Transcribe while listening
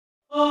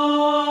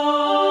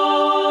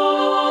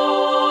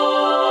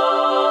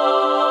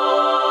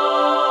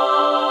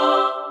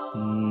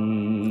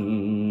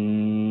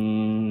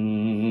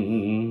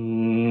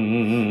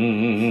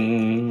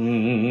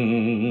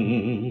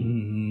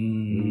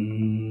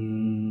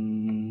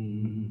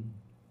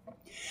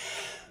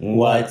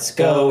What's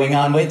going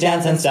on with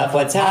dance and stuff?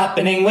 What's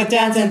happening with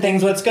dance and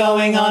things? What's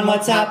going on?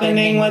 What's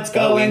happening? What's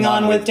going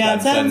on with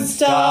dance and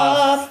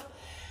stuff?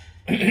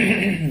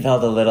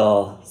 Felt a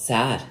little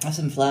sad. I have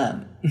some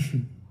phlegm.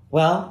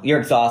 Well, you're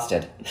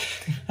exhausted.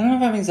 I don't know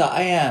if I'm exhausted.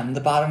 I am. The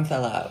bottom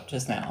fell out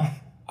just now.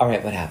 All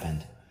right, what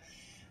happened?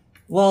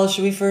 Well,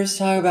 should we first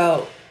talk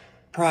about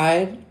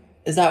Pride?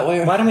 Is that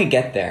where? Why don't we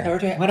get there?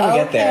 Why don't we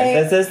get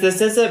there?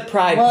 This is a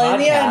Pride podcast. In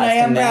the end, I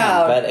am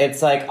proud. But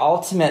it's like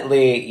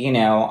ultimately, you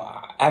know,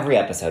 every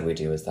episode we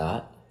do is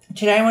that.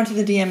 Today I went to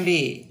the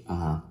DMV.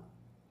 Uh-huh.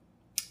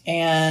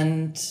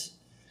 And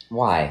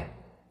why?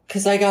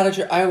 Because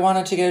I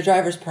wanted to get a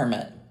driver's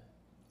permit.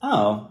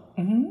 Oh.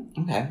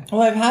 Mm-hmm. Okay.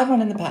 Well, I've had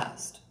one in the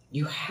past.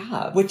 You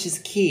have? Which is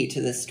key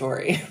to this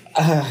story.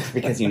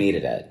 Because you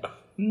needed it.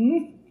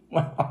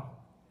 Well,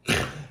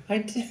 I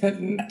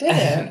didn't.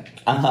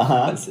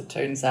 As it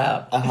turns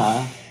out.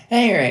 Uh-huh. At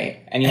any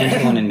rate. And you went to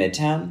the one in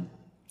Midtown?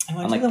 I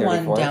went to the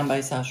 34th? One down by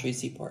South Street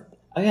Seaport.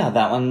 Oh, yeah.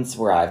 That one's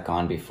where I've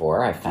gone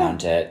before. I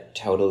found it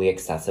totally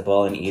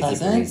accessible and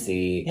easy,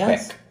 breezy,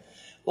 quick.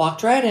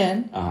 Walked right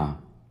in. Uh-huh.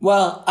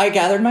 Well, I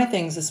gathered my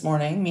things this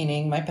morning,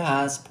 meaning my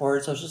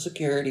passport, social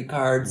security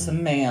card,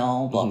 some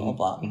mail, blah, blah,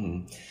 blah.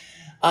 Mm-hmm.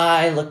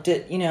 I looked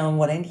at,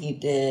 what I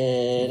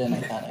needed, and I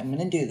thought, I'm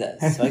going to do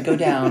this. So I go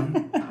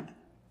down,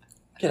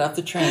 get off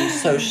the train,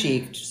 so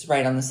chic, just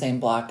right on the same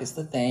block as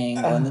the thing,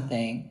 go in the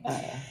thing.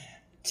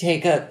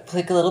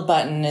 Click a little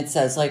button. It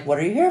says, what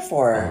are you here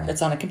for?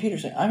 It's on a computer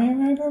screen. I'm here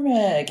for my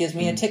permit. It gives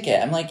me a ticket.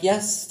 I'm like,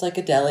 yes, it's like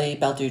a deli,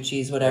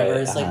 Balducci's, whatever.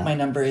 Right, it's like my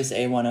number is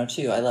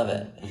A102. I love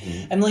it.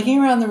 Mm-hmm. I'm looking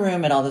around the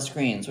room at all the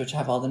screens, which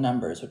have all the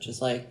numbers, which is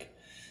like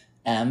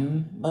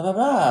M, blah, blah,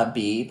 blah,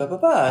 B, blah, blah,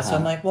 blah. So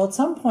I'm like, well, at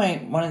some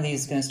point, one of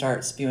these is going to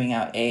start spewing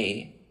out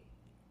A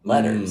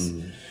letters.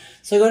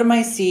 So I go to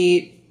my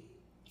seat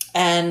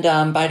and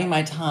biding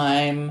my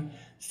time,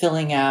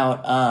 filling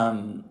out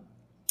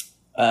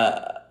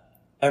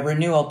a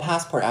renewal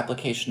passport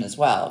application as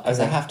well,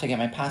 because I have to get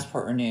my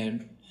passport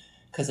renewed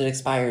because it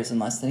expires in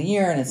less than a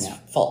year and it's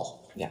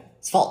full. Yeah.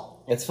 It's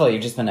full. It's full.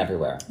 You've just been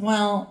everywhere.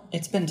 Well,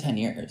 it's been 10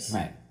 years.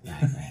 Right.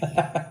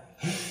 Yeah.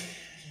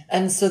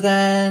 And so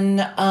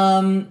then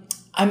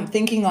I'm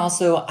thinking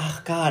also,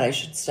 oh, God, I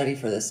should study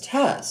for this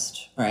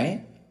test,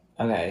 right?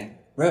 Okay.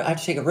 I have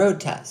to take a road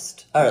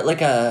test, or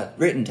like a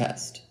written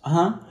test.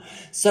 Uh-huh.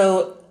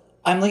 So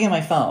I'm looking at my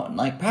phone,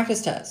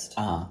 practice test.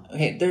 Uh-huh.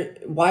 Okay,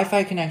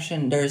 Wi-Fi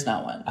connection, there is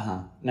not one. Uh-huh.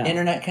 No.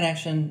 Internet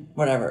connection,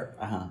 whatever.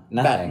 Uh-huh.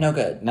 Nothing. Bad, no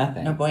good.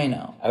 Nothing. No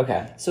bueno.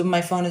 Okay. So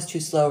my phone is too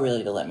slow,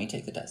 really, to let me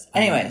take the test.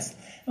 Anyways,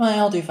 well,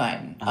 I'll do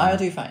fine. I'll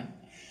do fine.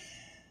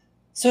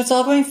 So it's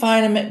all going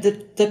fine.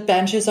 The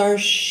benches are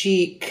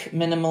chic,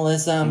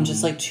 minimalism,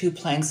 just like two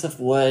planks of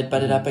wood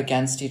butted up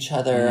against each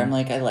other. I'm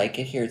like, I like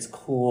it here. It's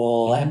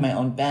cool. I have my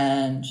own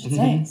bench. It's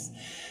nice.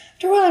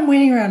 After a while, I'm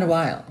waiting around a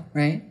while,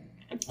 right?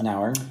 An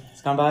hour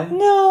has gone by?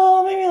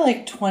 No,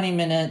 maybe 20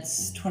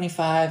 minutes,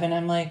 25. And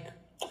I'm like,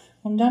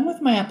 I'm done with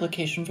my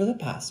application for the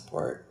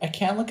passport. I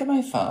can't look at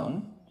my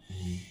phone.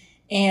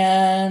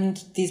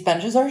 And these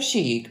benches are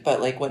chic,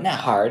 but what now?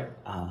 Hard.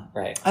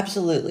 Right.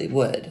 Absolutely,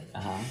 wood.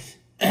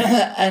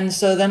 And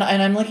so then,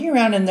 and I'm looking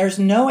around and there's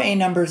no A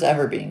numbers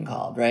ever being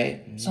called,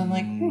 right? So I'm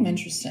like,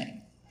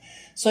 interesting.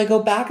 So I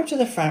go back up to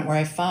the front where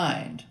I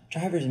find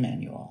driver's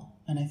manual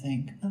and I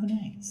think, oh,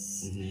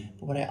 nice.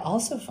 But what I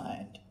also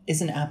find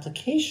is an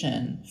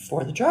application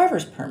for the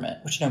driver's permit,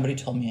 which nobody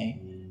told me I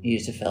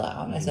needed to fill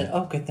out. I said,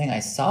 oh, good thing I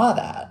saw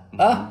that.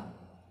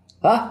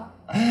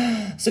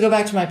 So go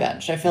back to my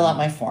bench. I fill out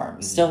my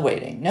form, still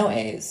waiting, no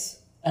A's.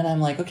 And I'm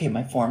like, okay,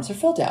 my forms are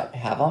filled out. I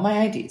have all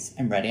my IDs.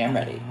 I'm ready.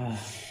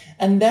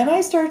 And then I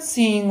start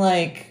seeing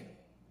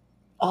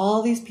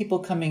all these people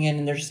coming in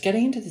and they're just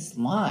getting into this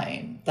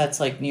line that's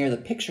near the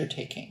picture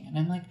taking. And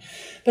I'm like,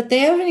 but they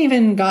haven't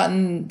even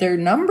gotten their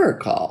number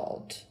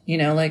called,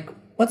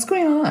 what's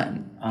going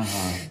on?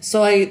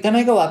 So I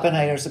go up and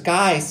there's a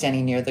guy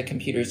standing near the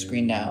computer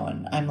screen now.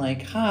 And I'm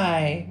like,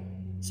 hi.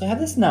 So I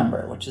have this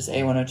number, which is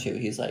A102.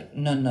 He's like,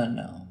 no.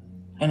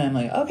 And I'm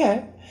like,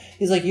 okay.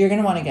 He's like, you're going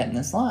to want to get in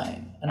this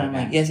line. And I'm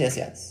like,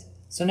 yes.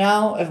 So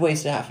now I've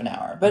wasted half an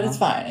hour, but it's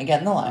fine. I get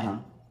in the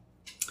line.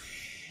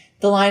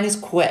 The line is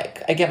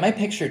quick. I get my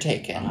picture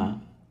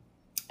taken.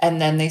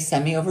 And then they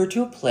send me over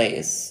to a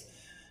place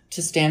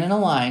to stand in a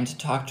line to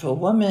talk to a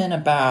woman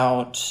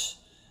about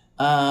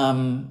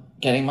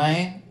getting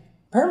my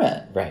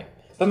permit. Right.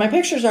 But my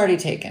picture's already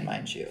taken,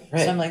 mind you.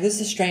 Right. So I'm like, this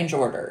is a strange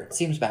order. It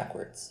seems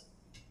backwards.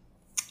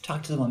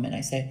 Talk to the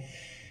woman.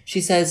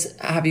 She says,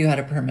 have you had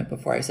a permit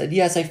before? I said,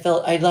 yes,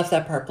 I left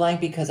that part blank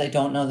because I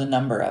don't know the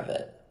number of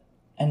it.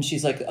 And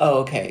she's like, oh,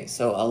 okay,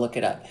 so I'll look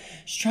it up.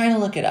 She's trying to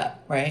look it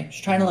up, right?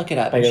 She's trying to look it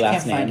up, but she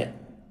can't find it.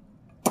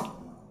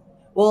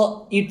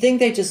 Well, you'd think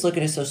they just look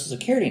at a social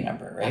security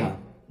number, right?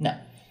 No.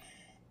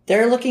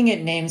 They're looking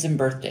at names and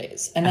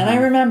birthdays. And then I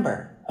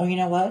remember, oh, you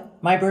know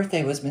what? My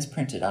birthday was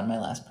misprinted on my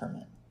last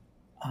permit.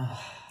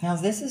 Now,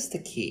 this is the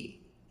key.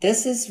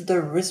 This is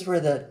where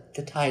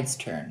the tides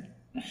turn.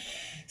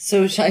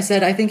 So I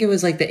said, I think it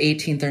was the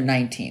 18th or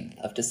 19th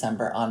of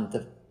December on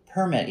the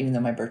permit, even though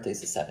my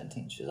birthday's the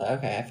 17th. She's like,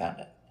 okay, I found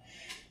it.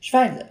 She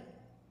finds it.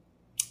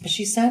 But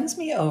she sends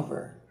me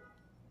over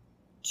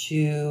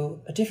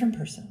to a different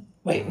person.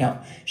 Wait, no.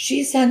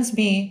 She sends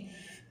me,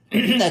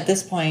 at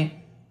this point,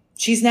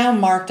 she's now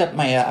marked up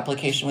my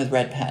application with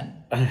red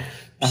pen.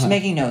 She's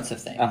making notes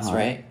of things,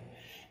 right?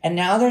 And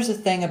now there's a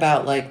thing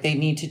about, like, they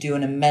need to do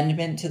an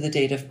amendment to the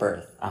date of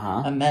birth.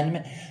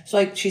 Amendment. So,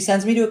 like, she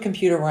sends me to a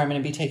computer where I'm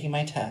going to be taking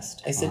my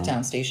test. I sit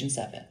down, station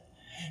 7.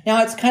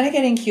 Now, it's kind of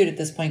getting cute at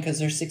this point because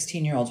they're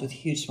 16-year-olds with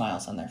huge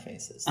smiles on their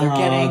faces.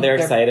 They're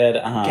excited.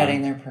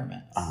 Getting their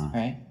permits,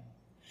 right?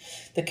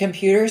 The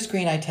computer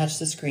screen, I touch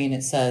the screen.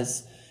 It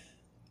says,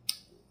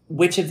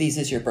 which of these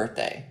is your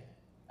birthday?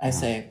 I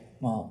say,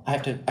 well,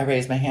 I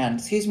raise my hand.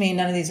 Excuse me,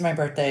 none of these are my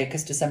birthday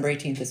because December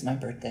 18th is my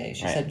birthday.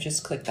 She said,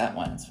 just click that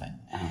one. It's fine.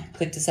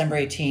 Click December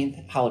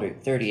 18th. How old are you?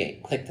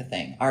 38. Click the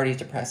thing. Already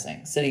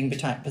depressing. Sitting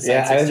beside 16.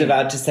 Yeah, I was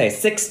about to say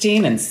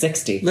 16 and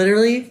 60.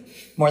 Literally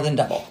more than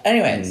double.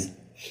 Anyways,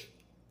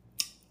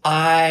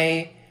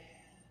 I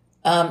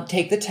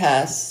take the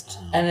test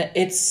and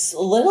it's a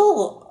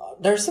little,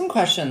 there's some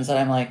questions that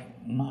I'm like,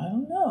 I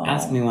don't know.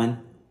 Ask me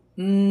one.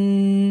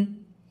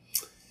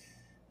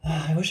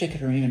 I wish I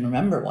could even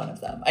remember one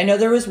of them. I know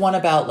there was one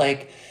about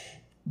like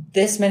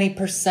this many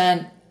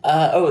percent,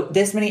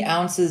 this many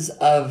ounces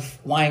of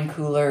wine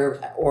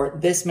cooler, or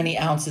this many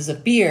ounces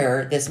of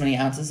beer, this many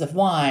ounces of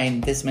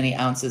wine, this many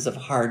ounces of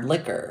hard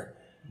liquor.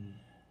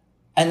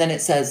 And then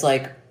it says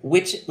like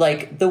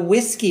the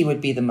whiskey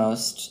would be the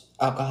most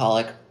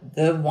alcoholic,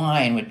 the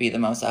wine would be the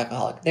most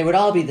alcoholic. They would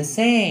all be the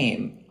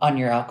same on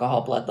your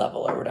alcohol blood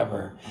level or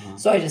whatever.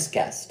 So I just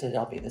guessed it'd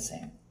all be the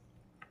same.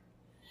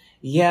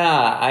 Yeah,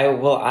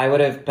 I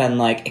would have been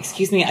like,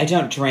 excuse me, I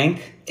don't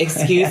drink.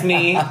 Excuse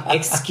me.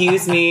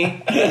 Excuse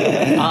me.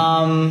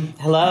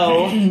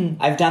 Hello.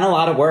 I've done a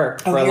lot of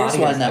work for a lot of years.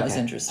 Here's one that was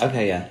interesting.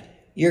 Okay, yeah.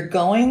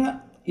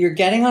 You're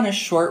getting on a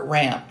short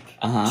ramp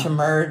to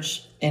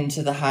merge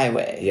into the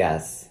highway.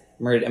 Yes.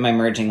 Am I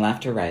merging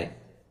left or right?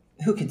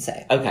 Who can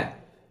say? Okay.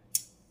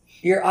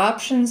 Your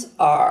options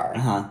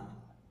are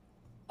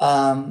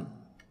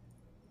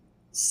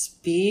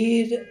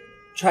speed.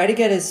 Try to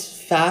get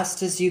as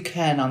fast as you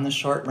can on the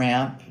short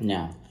ramp.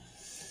 No.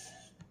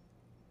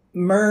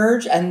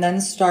 Merge and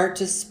then start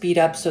to speed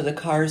up so the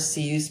cars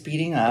see you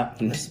speeding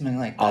up or something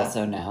like that.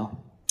 Also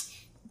no.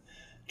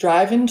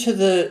 Drive into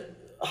the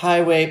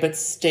highway but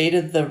stay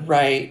to the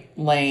right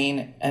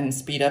lane and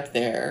speed up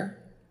there.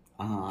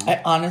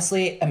 I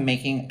honestly am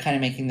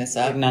making this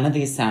up. None of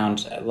these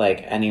sound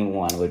like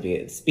anyone would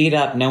be. Speed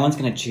up. No one's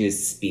going to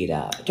choose speed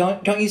up.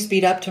 Don't you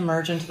speed up to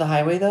merge into the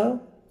highway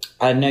though?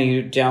 No,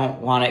 you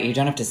don't want to. You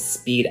don't have to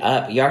speed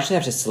up. You actually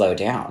have to slow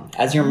down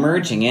as you're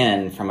merging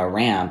in from a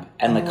ramp,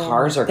 and the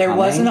cars are. There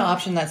was an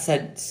option that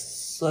said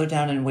slow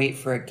down and wait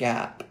for a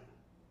gap.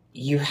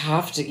 You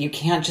have to. You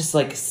can't just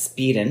like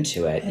speed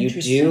into it. You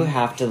do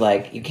have to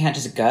like. You can't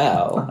just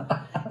go.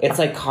 It's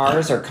like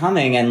cars are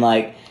coming, and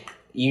like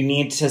you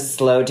need to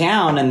slow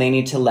down, and they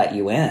need to let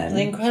you in.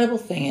 The incredible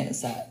thing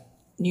is that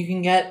you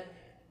can get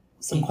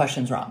some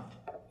questions wrong.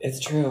 It's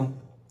true.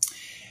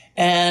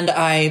 And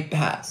I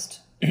passed.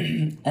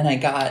 And I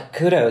got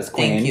kudos,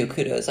 queen. Thank you,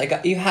 kudos.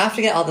 You have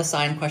to get all the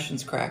sign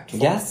questions correct.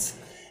 Yes.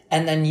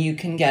 And then you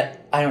can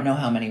get I don't know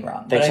how many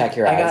wrong. They check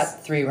your eyes. I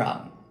got 3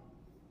 wrong.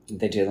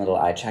 They do a little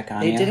eye check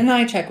on you? They did an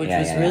eye check, which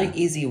was really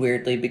easy,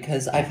 weirdly,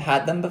 because I've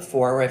had them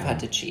before where I've had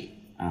to cheat.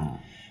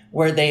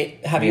 Where they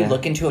have you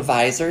look into a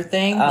visor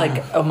thing,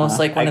 like almost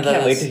like one of those. I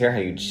can't wait to hear how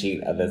you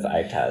cheat on this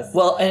eye test.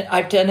 Well, and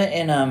I've done it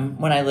in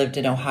when I lived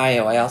in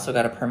Ohio. I also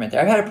got a permit there.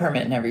 I've had a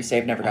permit in every state.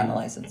 I've never gotten a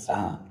license.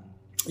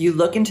 You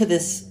look into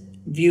this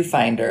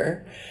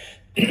viewfinder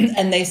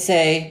and they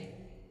say,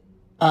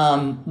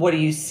 what do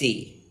you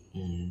see?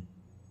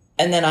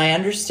 And then I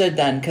understood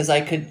then because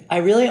I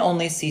really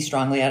only see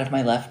strongly out of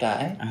my left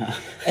eye.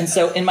 And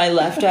so in my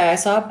left eye, I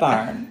saw a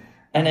barn.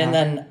 And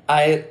then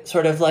I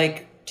sort of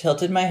like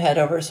tilted my head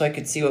over so I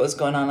could see what was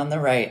going on the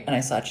right. And I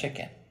saw a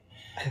chicken.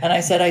 And I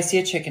said, I see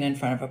a chicken in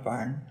front of a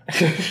barn.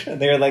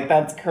 They were like,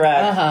 that's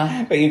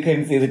correct. But you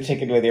couldn't see the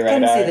chicken with your right eye.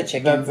 Couldn't see the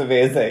chicken. That's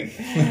amazing.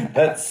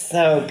 That's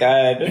so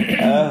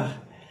good.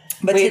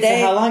 But wait, today,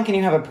 so how long can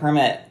you have a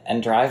permit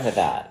and drive with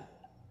that?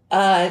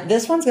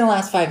 This one's going to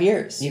last 5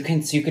 years. So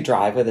you could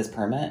drive with this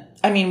permit?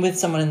 I mean, with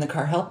someone in the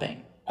car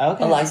helping.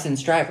 Okay. A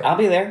licensed driver. I'll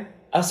be there.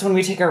 Oh, so when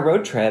we take our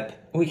road trip...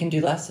 We can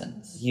do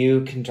lessons.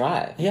 You can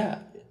drive? Yeah.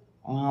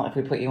 Well, if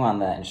we put you on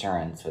the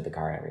insurance with the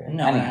car every year.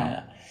 No, anyhow.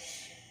 No.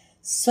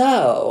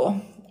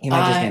 So... You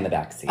might just be in the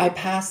back seat. I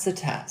passed the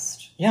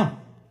test. Yeah.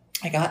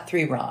 I got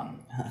 3 wrong.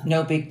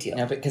 No big deal.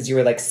 No, because you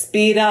were like,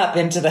 speed up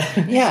into the...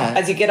 Yeah.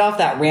 As you get off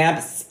that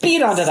ramp,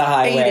 speed onto the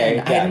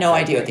highway. I had no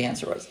idea what the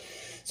answer was.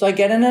 So I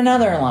get in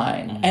another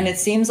line, and it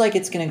seems like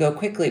it's going to go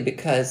quickly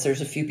because there's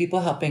a few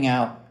people helping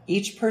out.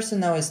 Each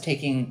person, though, is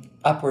taking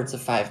upwards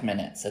of 5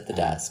 minutes at the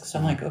desk. So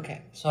I'm like,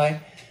 okay. So I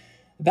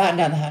batten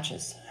down the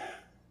hatches.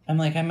 I'm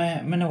like, I'm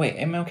going to wait.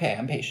 I'm okay.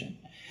 I'm patient.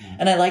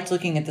 And I liked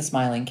looking at the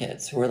smiling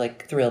kids who were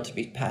like thrilled to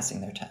be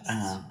passing their tests.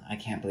 I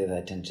can't believe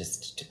that didn't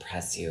just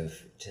depress you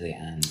to the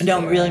end.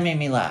 No, it really made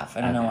me laugh.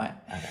 I don't know why.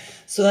 Okay.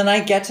 So then I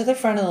get to the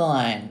front of the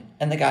line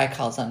and the guy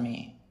calls on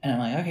me. And I'm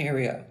like, okay, here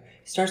we go.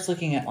 He starts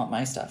looking at all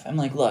my stuff. I'm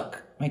like,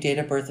 look, my date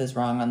of birth is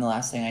wrong on the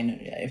last thing I knew,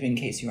 if in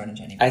case you run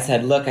into anybody. I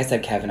said, look, I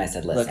said Kevin, I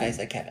said listen. Look, I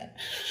said Kevin.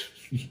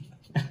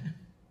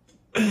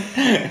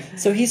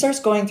 So he starts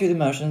going through the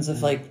motions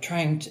of like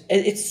trying to,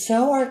 it's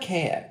so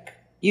archaic.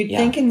 You'd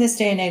think in this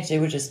day and age they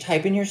would just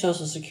type in your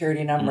social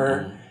security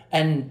number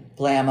and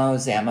blammo,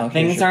 zammo.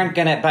 Things aren't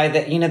gonna,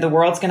 the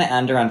world's gonna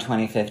end around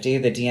 2050.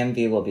 The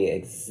DMV will be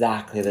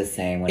exactly the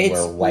same when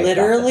we're wiped off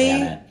the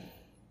planet.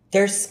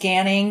 They're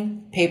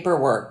scanning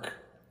paperwork.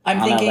 I'm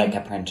thinking like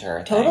a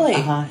printer. Totally.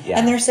 Yeah.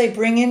 And they're saying,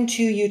 bring in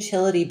 2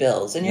 utility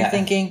bills. And you're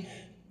thinking,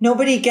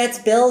 nobody gets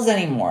bills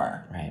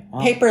anymore. Right.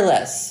 Well,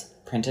 paperless.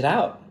 Print it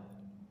out.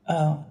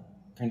 Oh.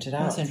 Print it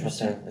out. That's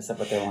interesting. Is that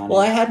what they wanted?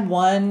 Well, I had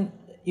one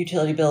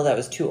utility bill that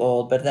was too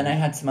old, but then I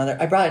had some other,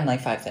 I brought in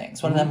like 5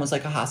 things. One of them was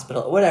like a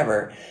hospital,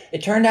 whatever.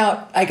 It turned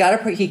out,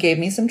 he gave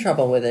me some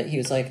trouble with it. He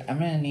was like, I'm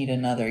going to need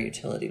another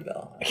utility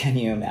bill. Can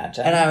you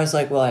imagine? And I was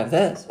like, well, I have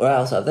this, or I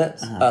also have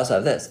this, I also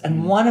have this.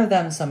 And one of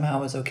them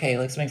somehow was okay,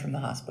 like something from the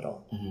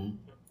hospital.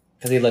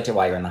 Because he looked at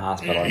why you were in the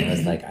hospital and he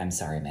was like, I'm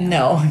sorry, ma'am.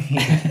 No,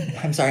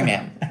 I'm sorry,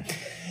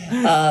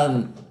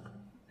 ma'am.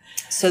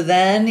 So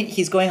then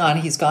he's gone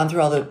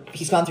through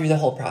the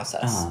whole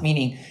process,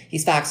 meaning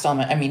he's faxed all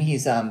my,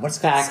 he's,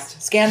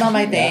 scanned all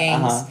my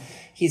things.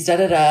 He's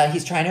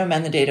he's trying to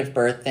amend the date of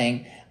birth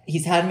thing.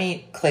 He's had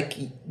me click,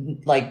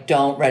 like,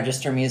 don't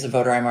register me as a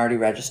voter. I'm already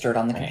registered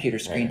on the computer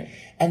screen. Right.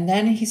 And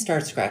then he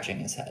starts scratching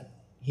his head.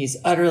 He's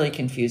utterly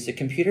confused. The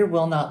computer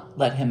will not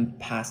let him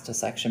pass a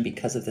section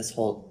because of this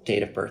whole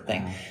date of birth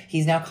thing.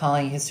 He's now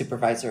calling his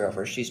supervisor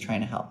over. She's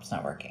trying to help. It's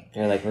not working.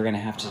 They're like, we're going to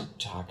have to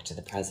talk to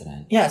the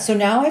president. Yeah, so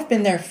now I've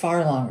been there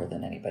far longer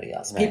than anybody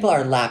else. Right. People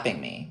are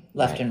lapping me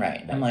left and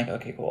right. I'm like,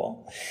 okay,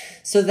 cool.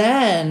 So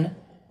then...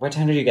 What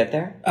time did you get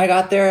there? I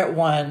got there at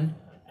 1.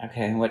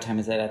 Okay, and what time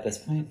is it at this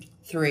point?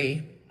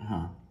 3.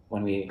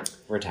 When we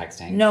were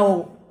texting.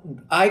 No,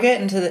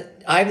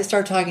 I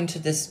start talking to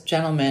this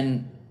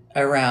gentleman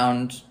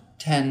around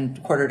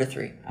quarter to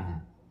 3.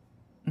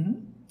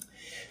 And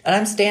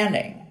I'm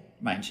standing,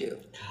 mind you.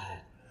 God.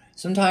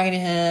 So I'm talking to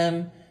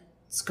him.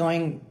 It's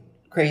going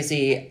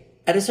crazy.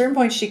 At a certain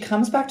point, she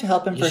comes back to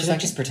help him for a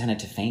second. Just pretended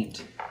to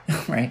faint.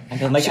 Right. I've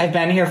been like, I've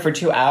been here for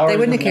 2 hours. They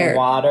wouldn't have cared.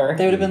 Water.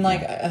 They would have been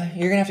like,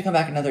 you're going to have to come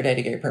back another day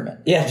to get your permit.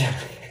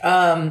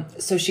 Yeah.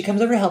 So she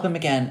comes over to help him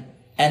again.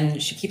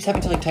 And she keeps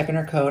having to like type in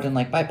her code and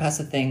like bypass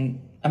the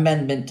thing,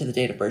 amendment to the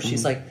date of birth.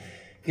 She's like,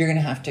 you're going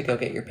to have to go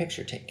get your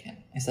picture taken.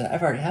 I said,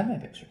 I've already had my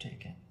picture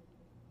taken.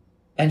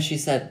 And she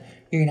said,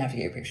 you're going to have to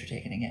get your picture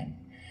taken again.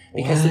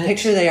 Because the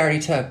picture they already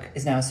took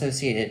is now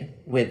associated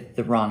with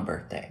the wrong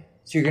birthday.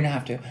 So you're going to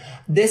have to.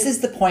 This is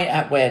the point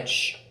at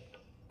which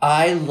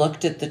I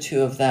looked at the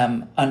two of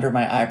them under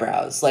my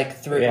eyebrows, like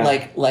through,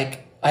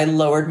 like I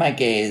lowered my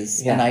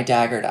gaze and I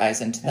daggered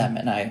eyes into them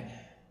and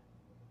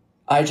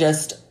I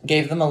just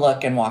gave them a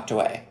look and walked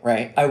away,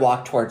 right? I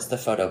walked towards the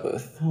photo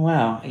booth. Oh,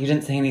 wow. You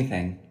didn't say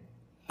anything.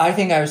 I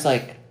think I was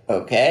like,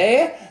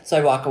 okay. So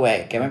I walk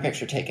away, get my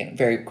picture taken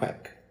very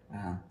quick.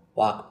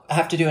 Wow. I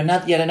have to do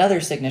yet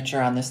another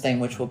signature on this thing,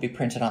 which will be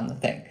printed on the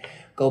thing.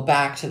 Go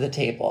back to the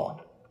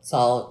table. It's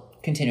all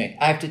continuing.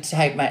 I have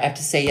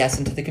to say yes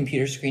into the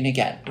computer screen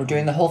again. We're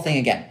doing the whole thing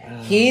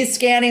again. He's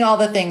scanning all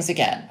the things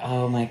again.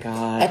 Oh my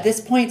God. At this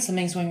point,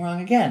 something's going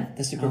wrong again.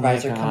 The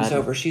supervisor comes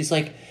over. She's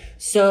like,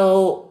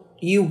 so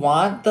you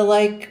want the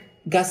like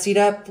gussied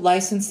up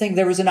license thing?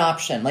 There was an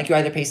option. Like you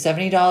either pay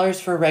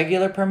 $70 for a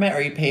regular permit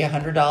or you pay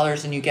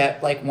 $100 and you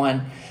get like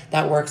one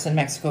that works in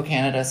Mexico,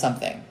 Canada,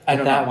 something. I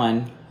don't know. That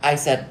one. I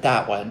said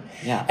that one.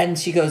 Yeah. And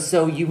she goes,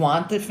 so you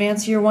want the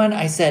fancier one?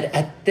 I said,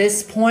 at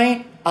this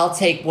point, I'll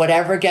take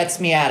whatever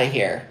gets me out of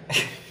here.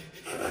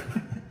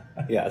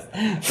 Yes.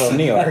 Well,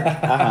 New York.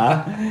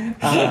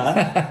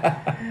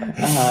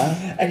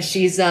 And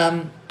she's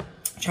trying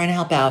to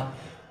help out.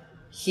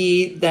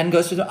 He then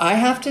goes through I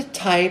have to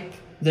type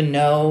the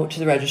no to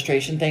the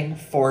registration thing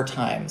 4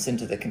 times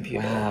into the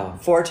computer. Wow.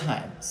 4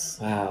 times.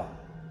 Wow.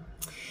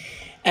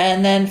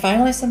 And then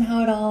finally,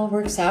 somehow it all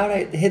works out.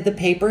 I hid the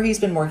paper he's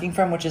been working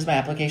from, which is my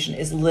application,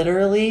 is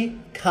literally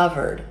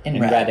covered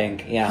in red.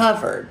 ink, yeah.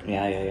 Covered.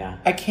 Yeah.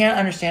 I can't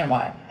understand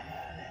why.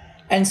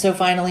 And so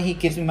finally, he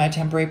gives me my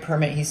temporary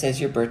permit. He says,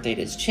 your birth date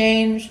has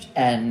changed,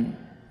 and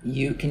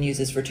you can use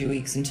this for 2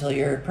 weeks until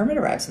your permit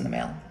arrives in the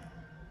mail.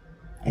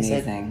 Amazing.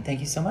 I said,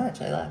 thank you so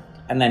much. I left.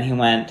 And then he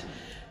went,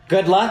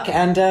 good luck,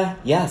 and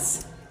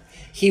yes.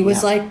 He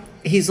was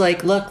he's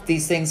like, look,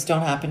 these things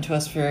don't happen to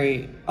us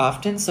very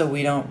often, so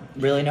we don't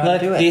really know how to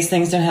do it. These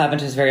things don't happen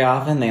to us very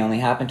often. They only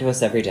happen to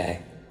us every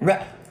day.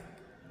 Right.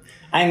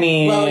 I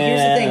mean... Well, here's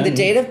the thing. The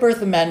date of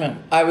birth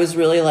amendment, I was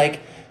really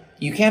like,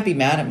 you can't be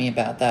mad at me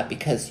about that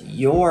because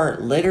you're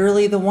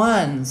literally the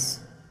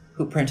ones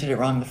who printed it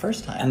wrong the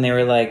first time. And they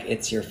were like,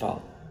 it's your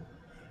fault.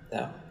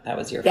 though. That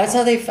was your That's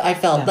fault. how I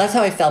felt. Yeah. That's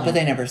how I felt, but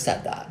they never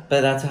said that.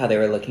 But that's how they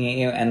were looking at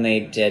you, and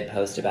they did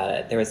post about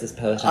it. There was this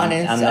post on On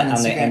the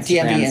Instagram,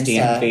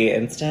 DMV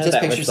Insta. Just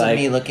that pictures was like, of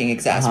me looking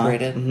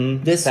exasperated.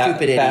 mhm. This That-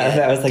 stupid that- idiot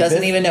that was like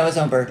doesn't this- even know his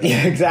own birthday.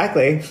 Yeah,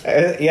 exactly.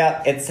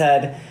 Yeah, it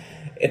said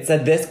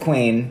this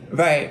queen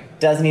Right.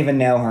 doesn't even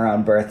know her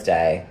own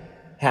birthday.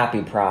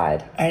 Happy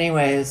Pride.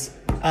 Anyways,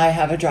 I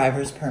have a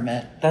driver's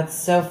permit. That's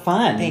so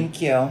fun.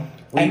 Thank you.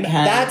 We And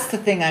can- that's the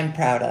thing I'm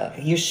proud of.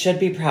 You should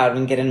be proud. We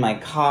can get in my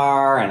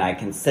car and I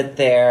can sit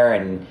there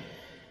and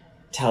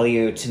tell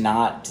you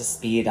to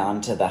speed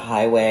onto the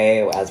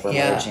highway as we're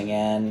Yeah. merging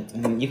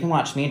in. You can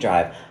watch me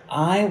drive.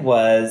 I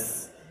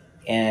was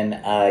in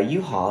a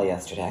U-Haul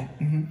yesterday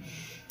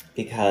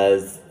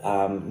because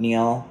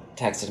Neil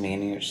texted me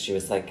and she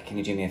was like, "Can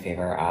you do me a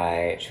favor?"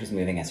 She was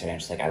moving yesterday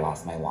and she's like, "I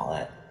lost my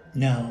wallet.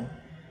 No.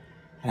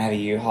 And I have a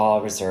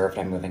U-Haul reserved.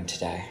 I'm moving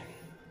today."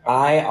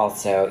 I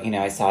also,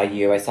 I saw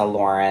you. I saw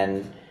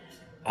Lauren.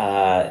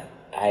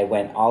 I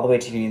went all the way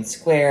to Union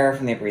Square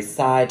from the Upper East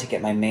Side to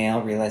get my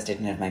mail. Realized I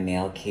didn't have my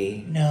mail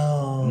key.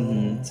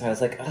 No. So I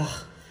was like,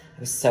 ugh. It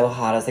was so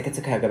hot. I was like, it's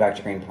okay. I'll go back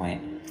to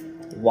Greenpoint.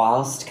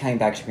 Whilst coming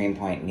back to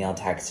Greenpoint, Neil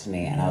texted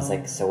me, and I was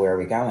like, so where are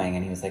we going?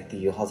 And he was like, the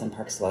U-Haul's in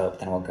Park Slope.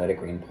 Then we'll go to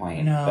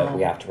Greenpoint. No. But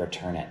we have to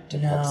return it to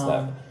Park No.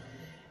 Slope.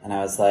 And I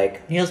was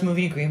like, Neil's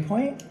moving to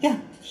Greenpoint? yeah.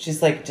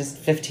 She's like just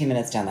 15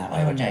 minutes down that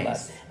way, Oh, which I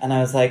nice. love. And I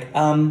was like,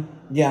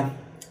 yeah,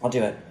 I'll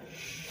do it.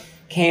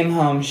 Came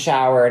home,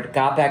 showered,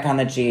 got back on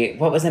the Jeep.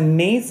 What was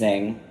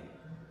amazing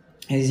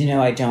is,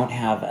 I don't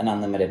have an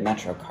unlimited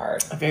Metro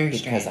card. Very because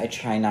strange. I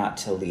try not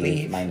to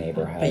leave my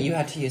neighborhood. But you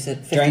had to use it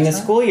 50 During the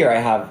times? school year, I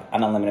have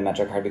an unlimited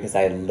Metro card because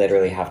I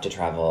literally have to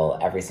travel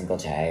every single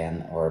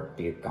day or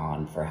be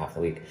gone for half the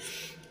week.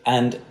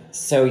 And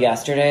so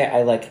yesterday,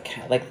 I like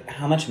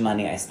how much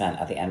money I spent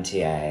at the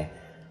MTA.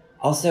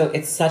 Also,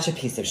 it's such a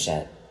piece of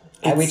shit.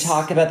 We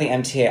talk about the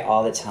MTA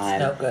all the time.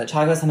 No good.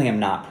 Talk about something I'm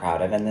not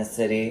proud of in this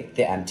city.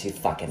 The MT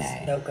fucking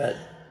A. No good.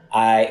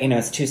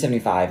 It's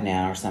 $2.75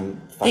 now or some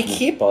They fucking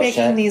keep bullshit.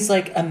 making these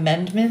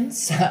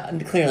amendments.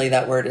 And clearly,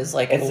 that word is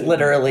It's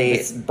literally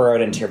it's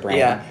burrowed into your brain.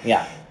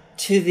 Yeah.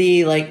 to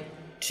the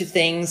to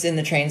things in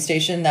the train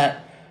station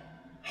that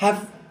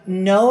have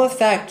no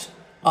effect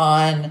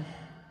on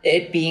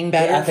it being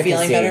better, efficacy.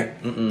 feeling better,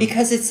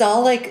 because it's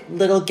all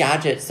little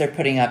gadgets they're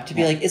putting up to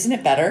be isn't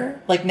it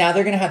better? Now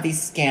they're going to have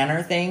these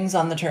scanner things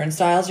on the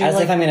turnstiles. You're As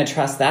if I'm going to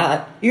trust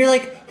that. you're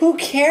who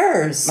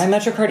cares? My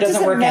Metro card It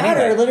doesn't work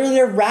matter. anyway. Literally,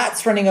 there are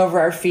rats running over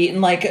our feet,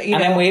 and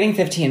And I'm waiting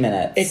 15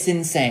 minutes. It's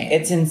insane.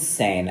 It's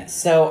insane.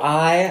 So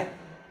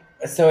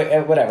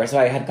whatever. So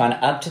I had gone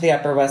up to the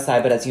Upper West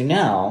Side, but as you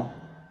know,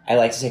 I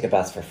like to take a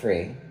bus for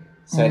free.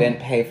 So I didn't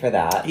pay for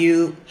that.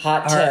 You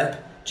Hot are-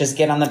 tip. Just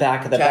get on the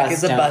back of the Jack bus.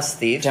 is a Don't- bus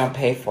thief. Don't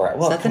pay for it.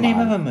 Well, Is that the come name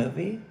on. of a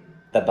movie?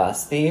 The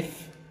Bus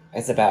Thief?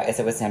 Is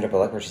it with Sandra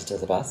Bullock where she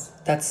steals a bus?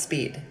 That's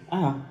Speed.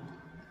 Oh.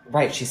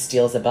 Right, she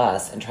steals a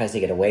bus and tries to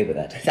get away with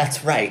it.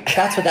 That's right.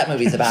 That's what that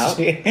movie's about.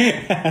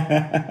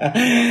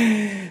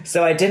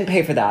 So I didn't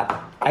pay for that.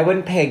 I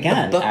wouldn't pay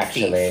again, Book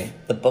actually. Thief.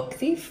 The Book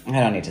Thief?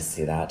 I don't need to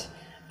see that.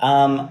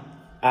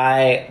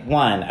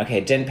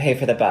 Didn't pay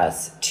for the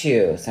bus.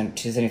 2, so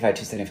 $2.75,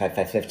 $2.75,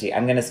 $5.50.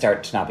 I'm going to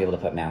start to not be able to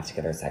put math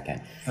together a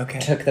second. Okay.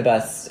 Took the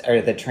bus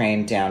or the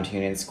train down to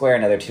Union Square,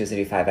 another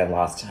 $2.75. I've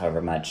lost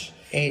however much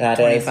that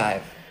is.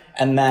 $8.25.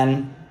 And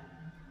then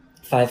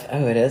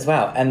it is.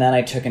 Wow. And then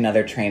I took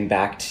another train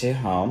back to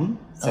home.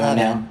 So 11.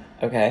 now,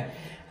 okay.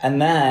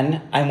 And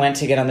then I went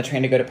to get on the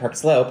train to go to Park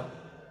Slope.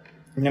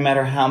 No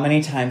matter how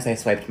many times I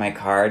swiped my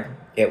card,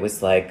 it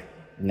was like,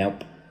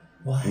 nope.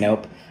 What?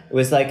 Nope. It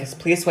was like,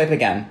 please swipe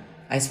again.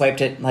 I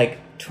swiped it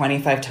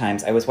 25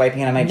 times. I was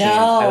wiping it on my jeans.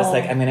 I was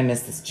like, I'm going to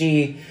miss this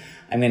G.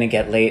 I'm going to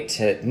get late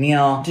to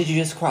Neil. Did you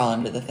just crawl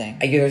into the thing?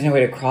 There's no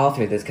way to crawl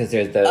through this because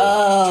there's the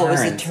Oh, it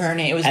was turns. the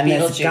turning. It was and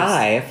Beetlejuice. this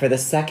guy, for the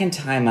second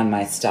time on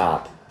my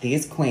stop,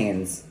 these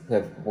queens who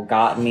have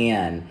gotten me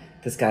in,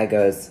 this guy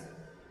goes,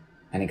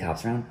 any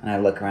cops around? And I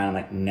look around, I'm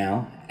like,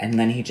 no. And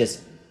then he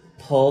just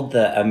pulled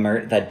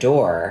the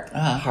door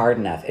hard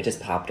enough. It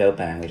just popped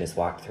open and we just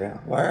walked through.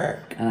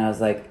 Work. And I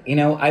was like,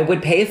 I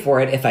would pay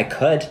for it if I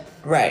could.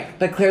 Right.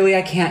 But clearly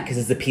I can't because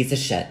it's a piece of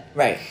shit.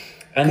 Right.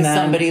 And Because then-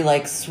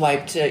 somebody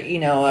swiped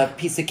a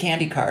piece of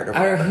candy card or Or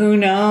whatever. who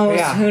knows?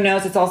 Yeah. Who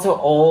knows? It's also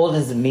old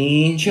as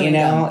me. Chewing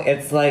gum.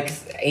 It's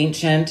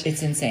ancient.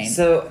 It's insane.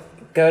 So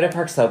go to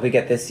Park Slope. We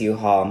get this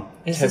U-Haul.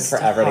 This Took is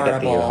forever to get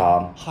the horrible.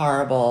 U-Haul.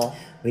 Horrible.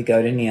 We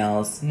go to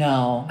Neil's.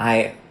 No.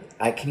 I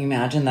can you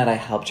imagine that I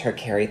helped her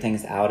carry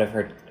things out of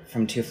her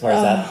from 2 floors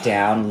up,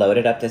 down,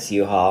 loaded up this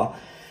U-Haul,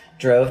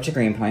 drove to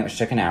Greenpoint, which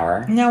took an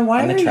hour. Now,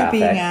 why in the are you traffic,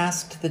 being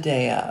asked the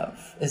day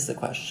of, is the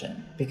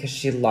question. Because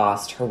she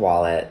lost her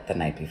wallet the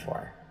night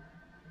before.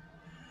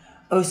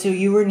 Oh, so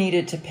you were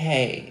needed to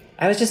pay.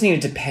 I was just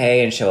needed to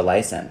pay and show a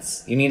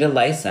license. You need a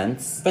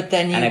license. But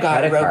then and you a got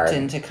credit roped card.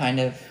 into kind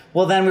of...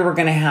 Well, then we were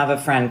going to have a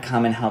friend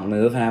come and help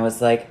move, and I was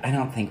like, I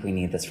don't think we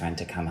need this friend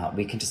to come help.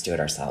 We can just do it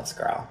ourselves,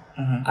 girl.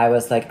 I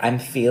was like, I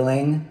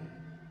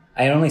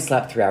only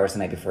slept 3 hours the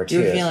night before, too.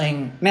 You were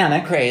feeling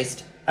manic.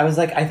 crazed. I was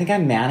like, I think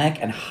I'm manic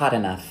and hot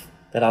enough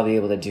that I'll be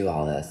able to do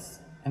all this.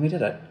 And we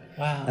did it.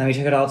 Wow. And we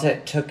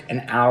took took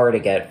an hour to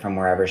get from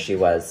wherever she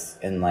was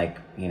in like,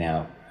 you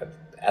know,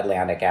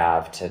 Atlantic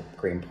Ave to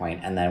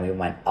Greenpoint. And then we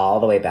went all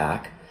the way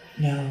back.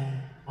 No.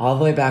 All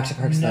the way back to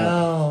Park Slope.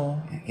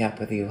 No. Yep,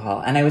 with the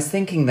U-Haul. And I was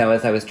thinking, though,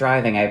 as I was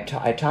driving,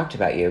 I talked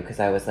about you because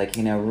I was like,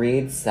 you know,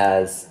 Reed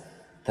says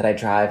that I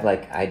drive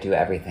like I do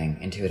everything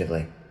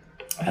intuitively.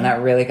 And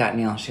that really got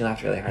Neil. She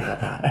laughed really hard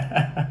about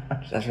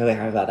that. She laughed really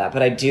hard about that.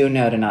 But I do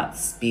know to not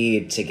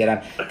speed to get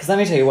on. Because let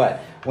me tell you what,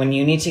 when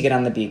you need to get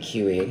on the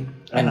BQE,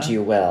 and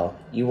you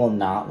will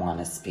not want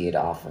to speed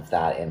off of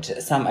that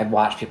into some. I've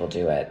watched people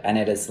do it, and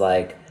it is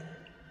like,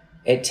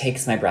 it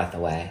takes my breath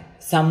away.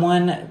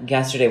 Someone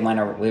yesterday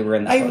when we were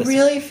in the... I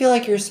really feel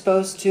like you're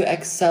supposed to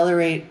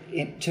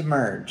accelerate to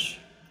merge.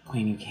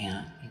 Queen, you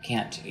can't. You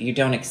can't. You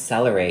don't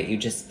accelerate. You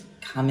just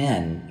come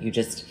in. You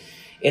just...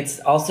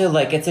 It's also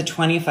like, it's a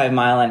 25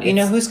 mile... And you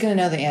know who's going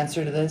to know the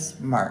answer to this?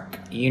 Mark.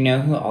 You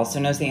know who also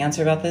knows the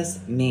answer about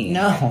this? Me.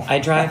 No. I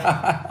drive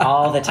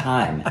all the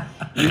time.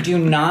 You do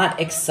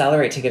not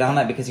accelerate to get on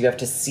that because you have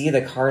to see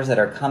the cars that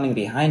are coming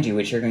behind you,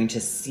 which you're going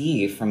to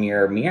see from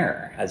your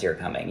mirror as you're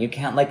coming. You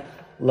can't, like,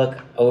 look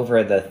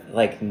over the,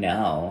 like,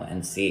 no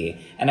and see.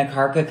 And a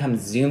car could come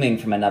zooming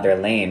from another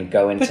lane,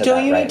 go into that right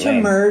lane. But don't you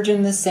need to merge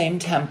in the same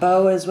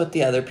tempo as what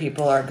the other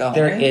people are going?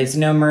 There is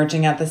no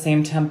merging at the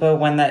same tempo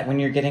when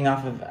you're getting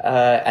off of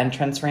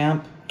entrance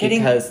ramp.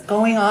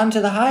 Going onto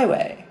the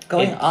highway.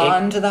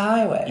 Onto the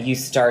highway. You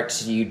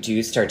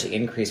do start to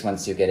increase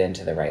once you get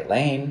into the right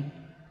lane.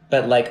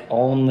 But, like,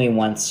 only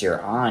once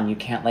you're on, you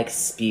can't, like,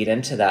 speed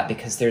into that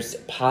because there's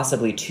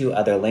possibly 2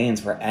 other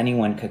lanes where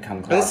anyone could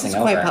come crossing over. This is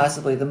quite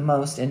possibly the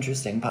most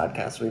interesting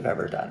podcast we've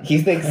ever done.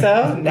 You think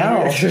so?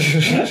 No.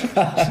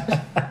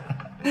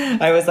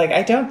 I was like,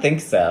 I don't think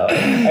so.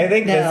 I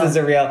think this is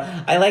a real...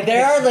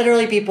 There are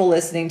literally people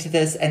listening to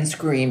this and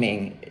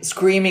screaming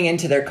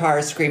into their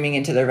cars, screaming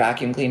into their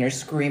vacuum cleaners,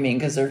 screaming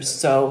because they're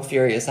so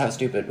furious how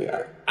stupid we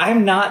are.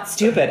 I'm not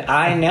stupid.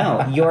 I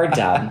know. You're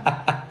dumb.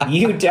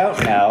 You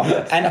don't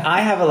know. And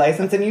I have a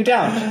license and you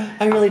don't.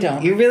 I really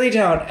don't. You really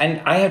don't. And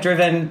I have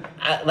driven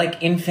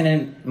like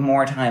infinite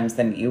more times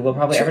than you will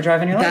probably ever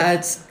drive in your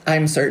life.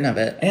 I'm certain of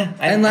it. Yeah.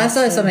 Unless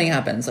something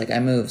happens, like I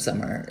move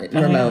somewhere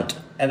remote.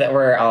 And that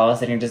we're all of a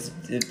sudden just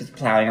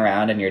plowing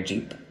around in your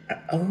Jeep.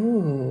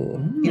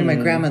 Oh. You know, my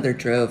grandmother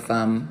drove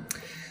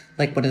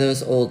like one of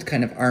those old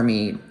kind of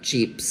army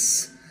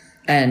Jeeps.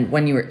 And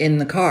when you were in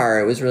the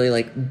car, it was really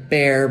like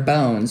bare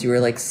bones. You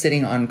were like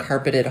sitting on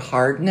carpeted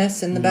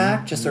hardness in the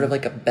back, just sort of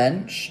like a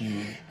bench.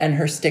 And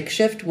her stick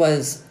shift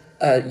was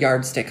a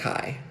yardstick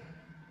high.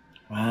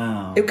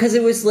 Wow. Because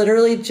it was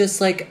literally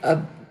just like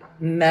a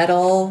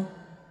metal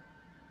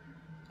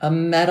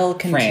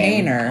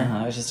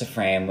container. It was just a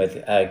frame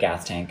with a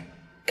gas tank.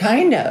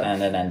 Kind of.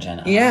 And an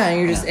engine. Yeah, and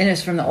you're just in it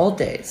from the old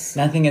days.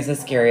 Nothing is as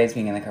scary as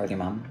being in the car with your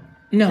mom.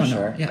 No,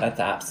 sure. Yeah. That's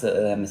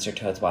absolutely Mr.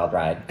 Toad's Wild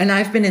Ride. And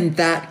I've been in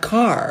that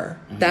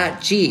car,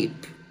 that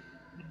Jeep,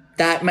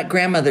 my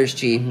grandmother's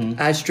Jeep,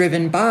 as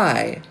driven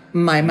by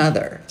my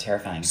mother.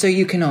 Terrifying. So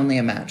you can only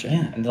imagine.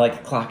 Yeah, and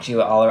like clocked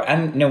you all around.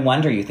 And no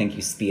wonder you think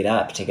you speed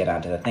up to get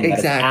onto the thing.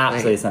 Exactly. That is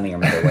absolutely something your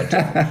mother would do.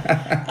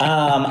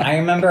 I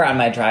remember on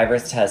my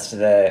driver's test,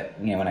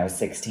 when I was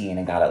 16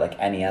 and got it like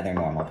any other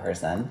normal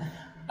person,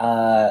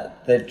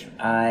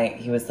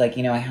 he was like,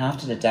 I have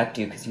to deduct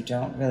you because you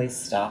don't really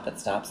stop at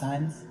stop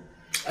signs.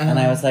 And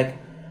I was like,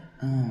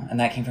 oh. And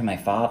that came from my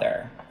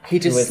father. He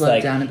just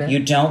slowed down a bit? You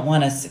don't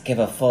want to give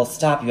a full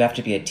stop. You have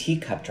to be a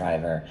teacup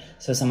driver.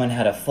 So someone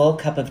had a full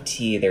cup of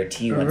tea, their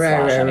tea wouldn't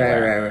slosh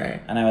anywhere.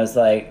 Right. And I was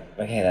like,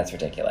 okay, that's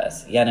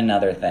ridiculous. Yet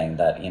another thing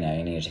that, you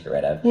need to get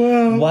rid of.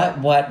 Whoa.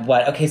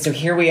 What? Okay, so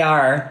here we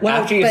are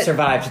after you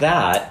survived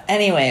that.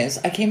 Anyways,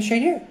 I came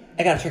straight here.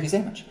 I got a turkey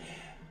sandwich.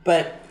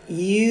 But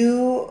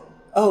you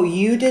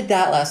did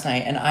that last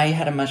night, and I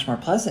had a much more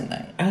pleasant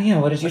night. Oh, yeah,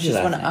 what did you do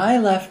last night? Which is when I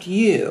left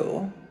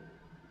you.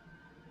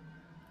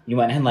 You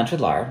went and had lunch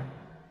with Lar.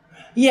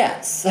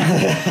 Yes.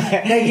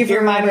 Thank you for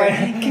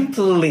remembering.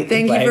 Completely.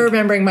 Thank you for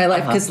remembering my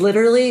life, because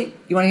literally,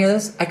 you want to hear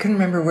this? I couldn't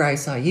remember where I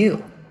saw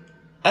you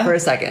for a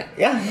second.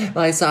 Yeah.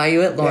 Well, I saw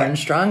you at Lauren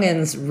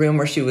Strongen's room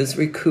where she was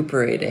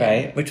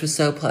recuperating, which was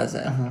so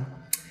pleasant.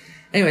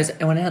 Anyways,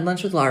 I went and had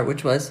lunch with Lar,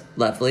 which was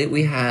lovely.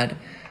 We had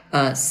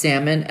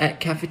salmon at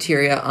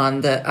cafeteria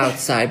on the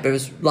outside, but it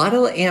was a lot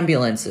of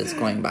ambulances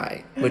going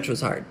by, which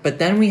was hard. But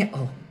then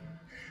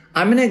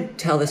I'm going to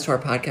tell this to our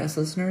podcast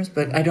listeners,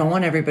 but I don't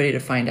want everybody to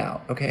find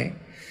out, okay?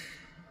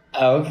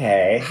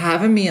 Okay.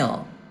 Have a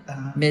meal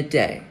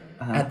midday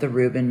at the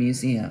Rubin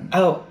Museum.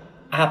 Oh,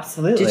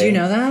 absolutely. Did you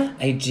know that?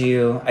 I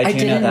do. I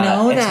didn't know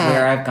know it's that.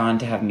 Where I've gone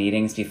to have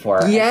meetings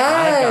before.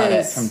 Yes. I got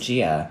it from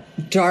Gia.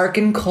 Dark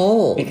and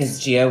cold. Because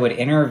Gia would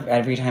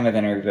every time I've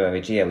interviewed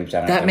with Gia, we've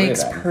done it. That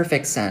makes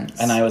perfect sense.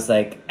 And I was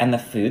like, and the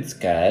food's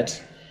good.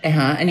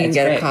 And you can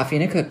get a coffee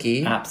and a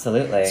cookie.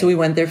 Absolutely. So we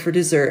went there for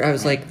dessert. I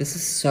was like, this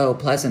is so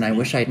pleasant. I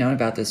wish I'd known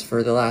about this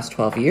for the last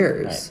 12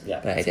 years. Right. Yeah,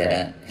 but I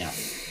didn't. Yeah.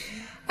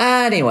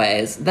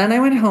 Anyways, then I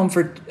went home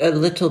for a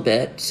little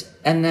bit.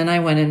 And then I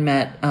went and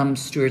met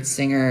Stuart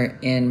Singer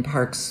in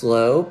Park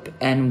Slope,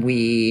 and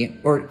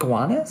or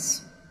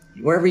Gowanus,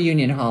 wherever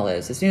Union Hall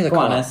is. It's near the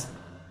Gowanus.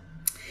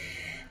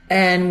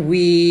 And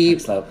we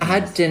Slope,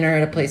 had yes. dinner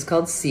at a place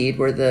called Seed,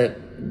 where the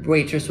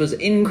waitress was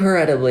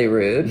incredibly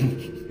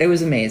rude. It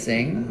was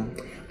amazing.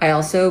 I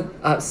also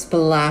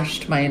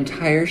splashed my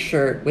entire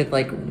shirt with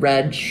like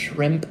red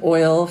shrimp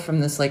oil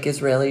from this like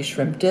Israeli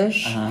shrimp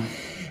dish.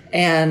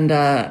 And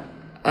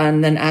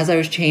then as I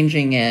was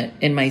changing it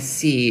in my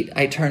seat,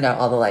 I turned out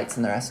all the lights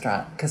in the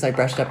restaurant because I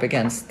brushed up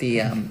against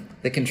the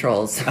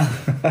controls.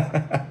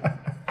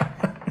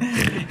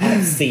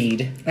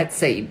 Seed. At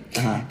Seed.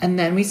 And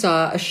then we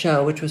saw a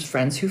show which was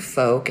Friends Who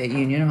Folk at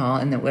Union Hall,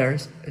 and it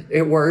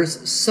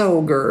was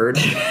so good.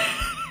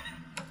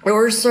 It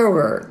was so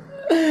good.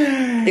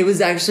 It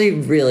was actually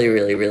really,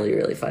 really, really,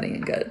 really funny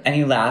and good. And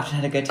you laughed and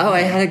had a good time? Oh,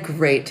 I had a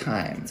great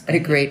time. I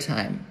had a great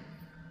time.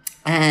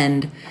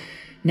 And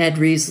Ned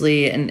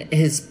Risley and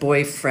his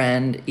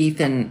boyfriend,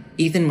 Ethan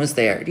was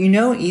there. You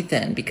know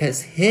Ethan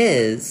because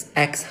his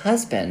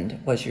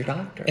ex-husband was your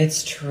doctor.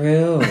 It's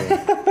true.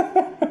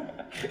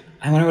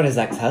 I wonder what his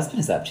ex-husband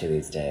is up to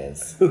these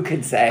days. Who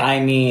could say? I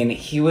mean,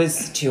 he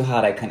was too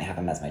hot. I couldn't have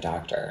him as my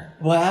doctor.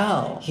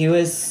 Wow. He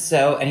was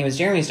and he was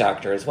Jeremy's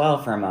doctor as well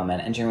for a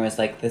moment. And Jeremy was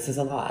like, this is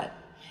a lot.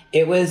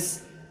 It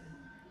was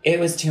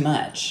too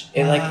much.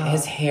 It like,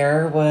 his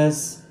hair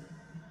was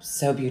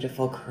so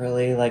beautiful,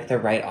 curly, like the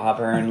right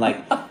auburn,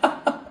 like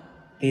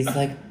these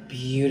like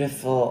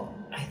beautiful,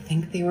 I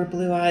think they were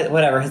blue eyes,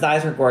 whatever. His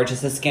eyes were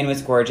gorgeous. His skin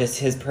was gorgeous.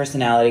 His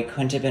personality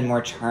couldn't have been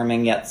more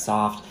charming yet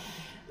soft.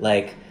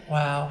 Like,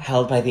 wow.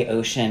 Held by the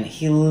ocean.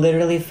 He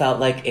literally felt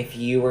like if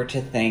you were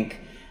to think,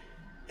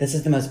 this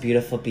is the most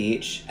beautiful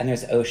beach, and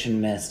there's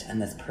ocean mist,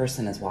 and this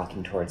person is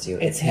walking towards you.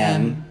 It's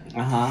him.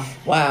 Wow.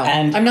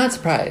 And I'm not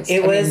surprised.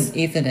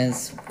 Ethan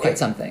is quite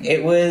something.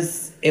 It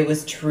was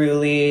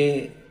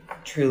truly,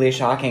 truly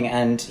shocking,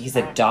 and he's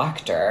a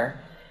doctor,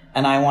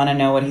 and I want to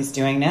know what he's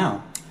doing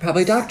now.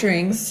 Probably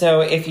doctoring. So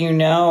if you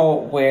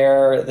know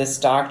where this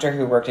doctor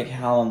who worked at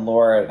Callan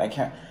Lord, let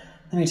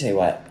me tell you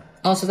what.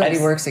 Also that he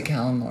works at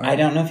Callan Lord. I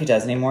don't know if he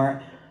does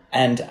anymore,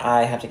 and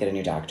I have to get a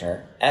new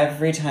doctor.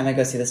 Every time I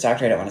go see this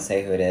doctor, I don't want to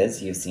say who it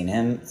is. You've seen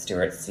him.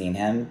 Stuart's seen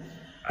him.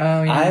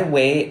 Oh, yeah. I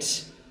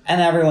wait,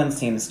 and everyone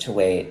seems to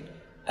wait,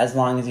 as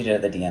long as you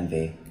did at the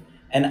DMV.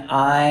 And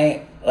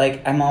I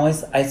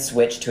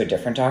switch to a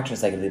different doctor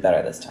so I could be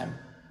better this time.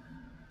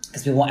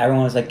 Because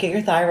everyone was like, get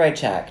your thyroid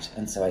checked.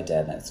 And so I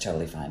did, and it's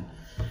totally fine.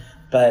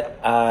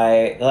 But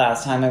the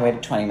last time I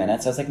waited 20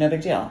 minutes, I was like, no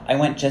big deal. I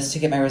went just to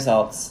get my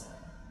results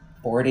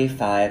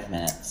 45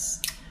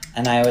 minutes.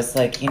 And I was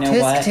like, you know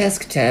what?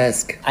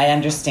 Tisk. I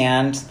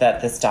understand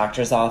that this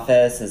doctor's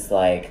office is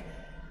like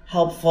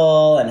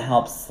helpful and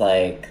helps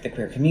like the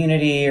queer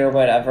community or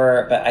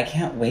whatever, but I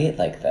can't wait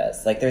like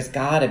this. Like there's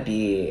gotta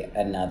be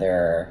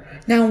another...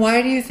 Now,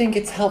 why do you think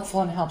it's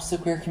helpful and helps the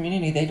queer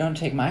community? They don't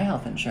take my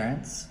health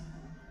insurance.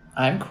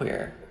 I'm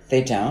queer.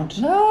 They don't?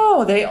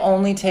 No, they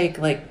only take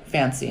like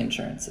fancy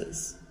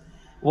insurances.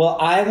 Well,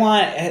 I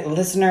want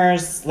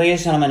listeners,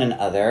 ladies, gentlemen, and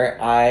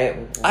other. I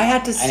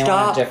had to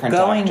stop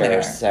going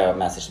there. So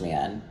message me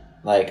in.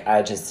 Like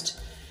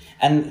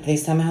and they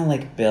somehow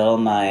like bill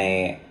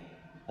my,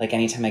 like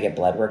anytime I get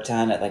blood work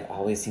done, it like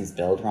always seems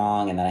billed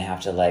wrong, and then I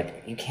have to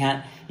like you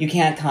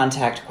can't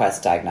contact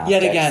Quest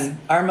Diagnostics. Yet again,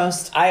 our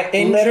most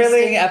interesting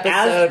literally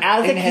episode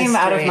as it in came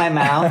out of my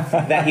mouth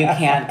that you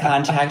can't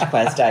contact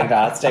Quest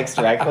Diagnostics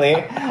directly.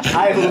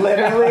 I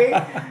literally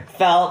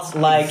felt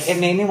like it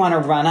made me want to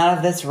run out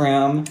of this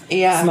room,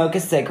 smoke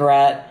a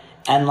cigarette,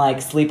 and like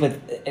sleep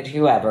with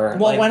whoever.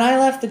 Well, when I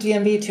left the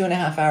DMV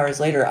 2.5 hours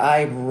later,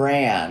 I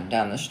ran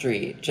down the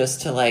street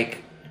just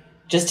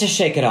to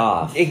shake it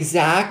off.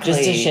 Exactly.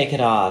 Just to shake it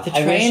off. The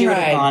I wish train you would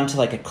have ride, gone to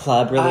like a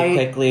club really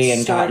quickly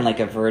and gotten like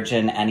a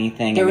virgin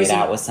anything and made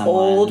out with someone.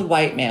 There was an old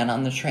white man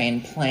on the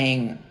train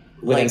playing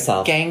with like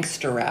himself.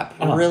 Gangster rap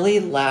really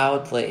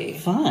loudly.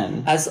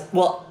 Fun.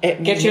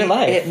 Get your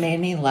life. It made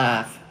me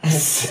laugh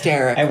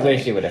hysterically. I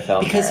wish you would have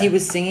felt because he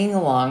was singing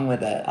along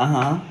with it.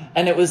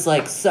 And it was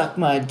like, suck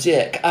my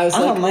dick. I was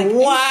wow.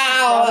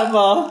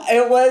 Incredible.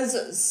 It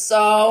was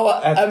so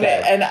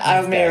amazing.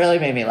 And it really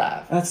made me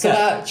laugh.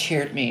 That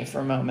cheered me for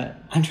a moment.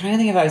 I'm trying to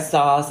think if I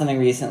saw something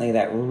recently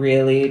that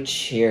really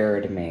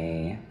cheered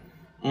me.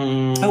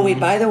 Oh, wait,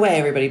 by the way,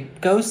 everybody,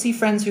 go see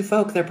Friends Who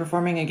Folk. They're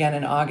performing again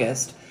in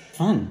August.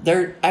 Fun.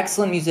 They're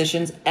excellent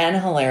musicians and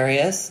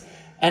hilarious.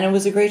 And it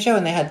was a great show.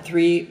 And they had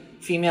 3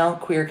 female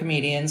queer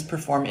comedians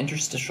perform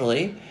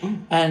interstitially.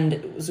 And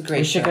it was a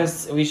great show.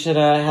 We should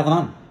have them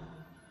on.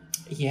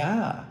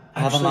 Yeah.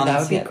 Have them on.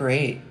 That would be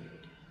great.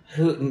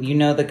 Who, you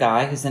know the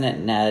guy who's in it,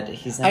 Ned?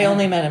 I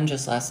only met him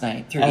just last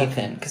night through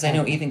Ethan. Because I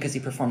know Ethan because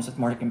he performs with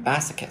Mordecai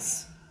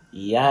Bassicus.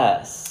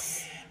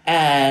 Yes.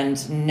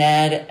 And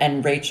Ned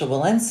and Rachel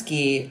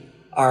Walensky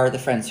are the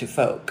Friends Who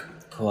Folk.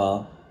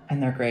 Cool.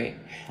 And they're great.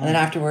 And then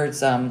afterwards,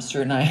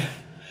 Stuart and I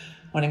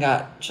went and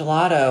got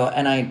gelato,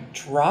 and I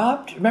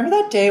dropped... Remember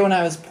that day when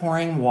I was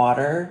pouring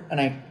water,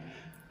 and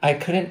I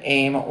couldn't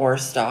aim or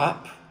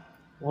stop?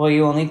 Well,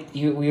 we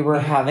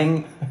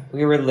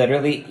were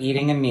literally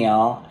eating a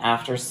meal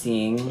after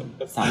seeing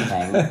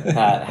something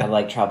that had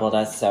like troubled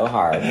us so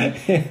hard.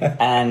 Yeah.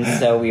 And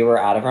so we were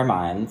out of our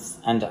minds.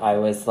 And I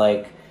was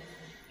like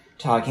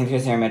talking through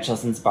Sarah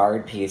Mitchelson's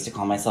Bard piece to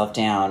calm myself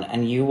down.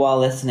 And you, while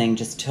listening,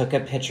 just took a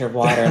pitcher of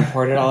water and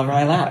poured it all over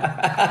my lap.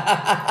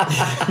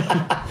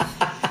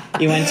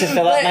 You went to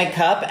fill up my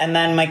cup, and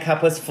then my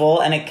cup was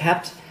full, and it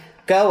kept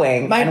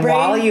going.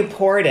 While you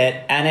poured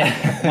it and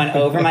it went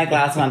over my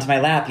glass and onto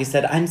my lap, you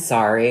said, "I'm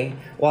sorry,"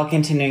 while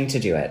continuing to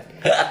do it.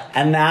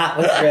 And that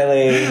was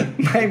really...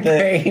 My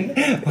brain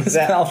was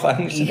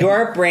malfunctioning.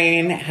 Your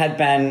brain had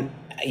been,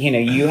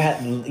 you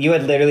had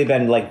literally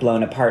been like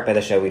blown apart by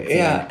the show we'd seen.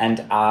 Yeah.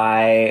 And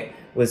I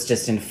was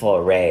just in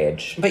full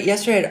rage. But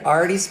yesterday I'd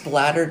already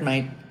splattered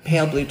my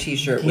pale blue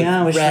t-shirt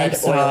with red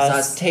oil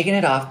sauce, taken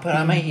it off, put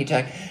on my heat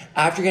tech.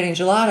 After getting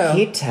gelato...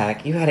 Heat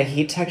tech? You had a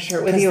heat tech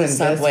shirt with you in this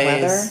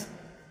weather?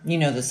 You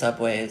know the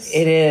subways.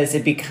 It is.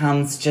 It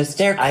becomes just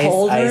They're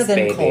colder ice, than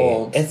baby.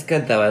 cold. It's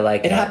good, though. I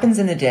like it. It happens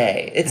in a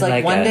day. It's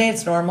like one day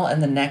it's normal,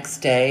 and the next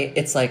day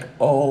it's like,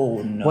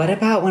 oh, no. What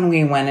about when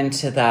we went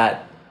into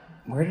that...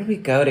 Where did we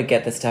go to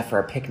get the stuff for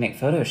our picnic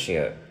photo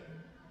shoot?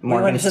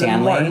 Morgan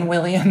Stanley? Morton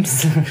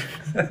Williams.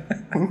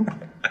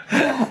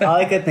 All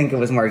I could think of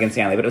was Morgan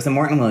Stanley, but it was a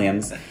Morton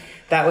Williams.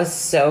 That was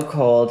so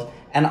cold.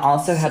 And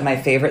also had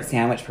my favorite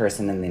sandwich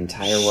person in the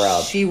entire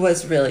world. She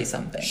was really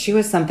something. She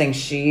was something.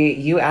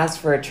 You asked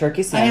for a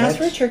turkey sandwich. I asked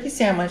for a turkey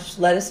sandwich,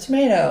 lettuce,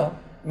 tomato,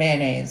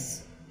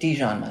 mayonnaise,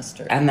 Dijon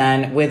mustard. And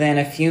then within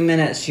a few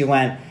minutes she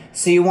went,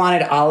 "So you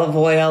wanted olive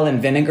oil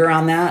and vinegar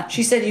on that?"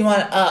 She said, "You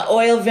want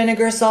oil,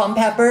 vinegar, salt, and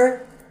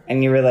pepper?"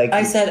 And you were like,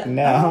 I said,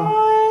 "No."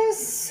 I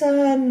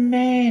said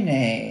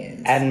mayonnaise.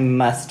 And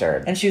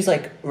mustard. And she was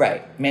like,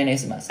 right,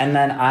 mayonnaise and mustard. And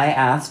then I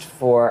asked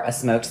for a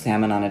smoked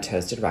salmon on a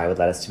toasted rye with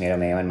lettuce, tomato,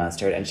 mayo, and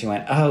mustard. And she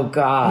went, "Oh,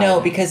 God." No,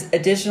 because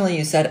additionally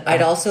you said,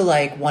 "I'd also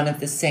like one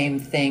of the same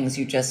things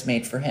you just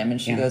made for him." And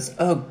she goes,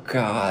 "Oh,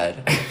 God."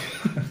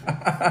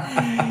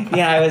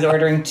 Yeah, I was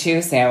ordering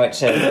 2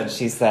 sandwiches, and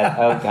she said,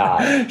 "Oh,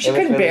 God." She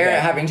couldn't bear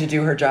having to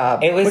do her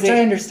job, which I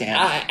understand.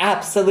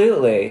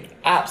 Absolutely.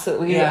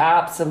 Absolutely. Yeah.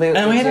 Absolutely.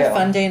 And we had a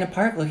fun day in a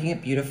park looking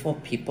at beautiful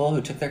people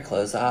who took their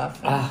clothes off.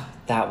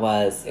 It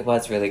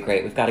was really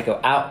great. We've got to go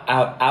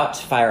out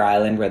to Fire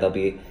Island, where there'll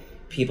be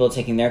people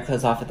taking their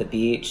clothes off at the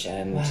beach,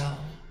 and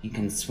you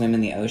can swim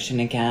in the ocean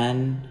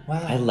again.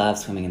 Wow. I love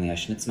swimming in the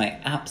ocean. It's my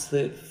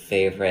absolute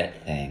favorite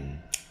thing.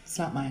 It's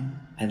not mine.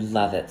 I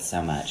love it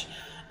so much.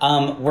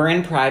 We're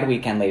in Pride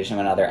weekend, ladies and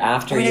gentlemen.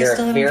 After I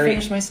still haven't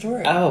finished my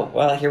story. Oh,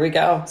 well, here we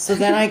go. So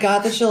then I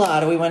got the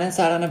gelato. We went and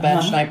sat on a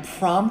bench, and I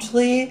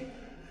promptly...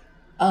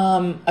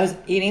 I was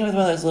eating with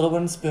one of those little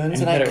wooden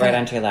spoons, and I put it right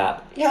onto your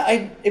lap. Yeah,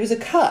 it was a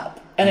cup,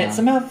 and it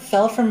somehow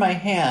fell from my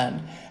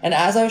hand. And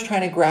as I was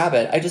trying to grab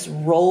it, I just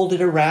rolled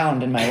it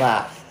around in my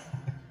lap.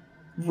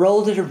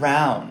 Rolled it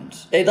around.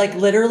 It like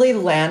literally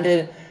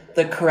landed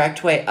the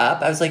correct way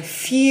up. I was like,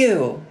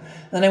 phew.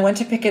 Then I went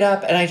to pick it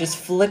up, and I just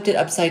flipped it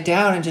upside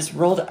down and just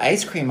rolled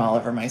ice cream all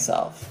over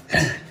myself.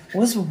 It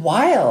was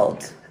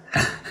wild.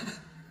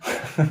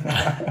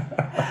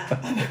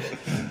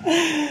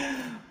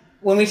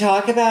 When we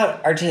talk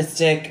about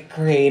artistic,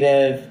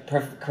 creative,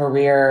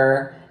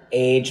 career,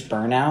 age,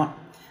 burnout,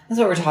 that's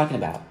what we're talking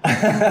about.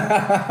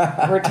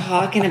 We're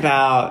talking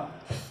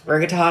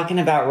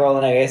about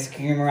rolling ice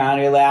cream around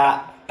your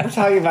lap. We're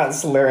talking about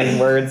slurring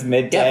words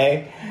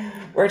midday.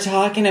 Yep. We're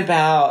talking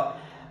about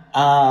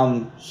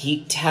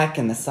heat tech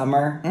in the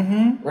summer.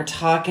 Mm-hmm. We're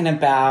talking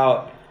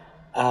about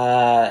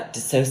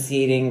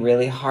dissociating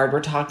really hard. We're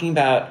talking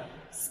about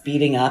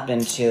speeding up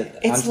onto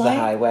the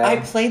highway. I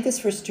played this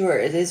for Stuart.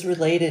 It is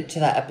related to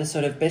that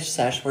episode of Bitch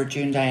Sesh where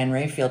June Diane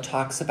Raphael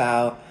talks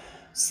about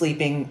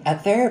sleeping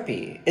at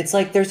therapy. It's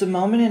like there's a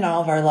moment in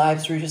all of our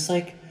lives where you're just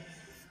like,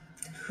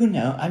 who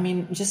knows? I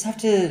mean, you just have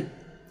to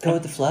go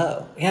with the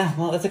flow. Yeah,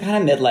 well, it's a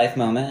kind of midlife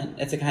moment.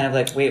 It's a kind of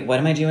like, wait, what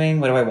am I doing?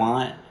 What do I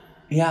want?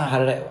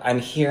 Yeah. I'm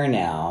here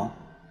now,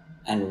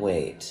 and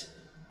wait,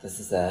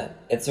 it's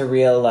a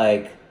real,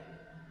 like,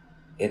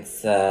 I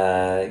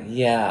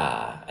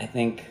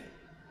think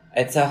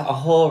it's a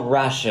whole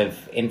rush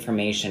of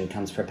information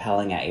comes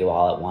propelling at you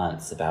all at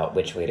once about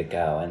which way to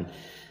go. And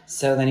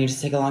so then you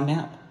just take a long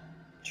nap.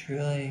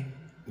 Truly.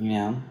 You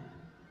know?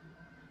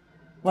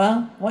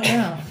 Well, what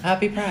now?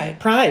 Happy Pride.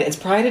 Pride. It's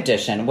Pride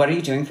edition. What are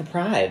you doing for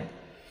Pride?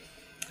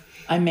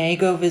 I may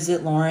go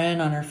visit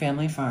Lauren on her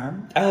family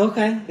farm. Oh,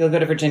 okay. You'll go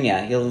to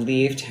Virginia. You'll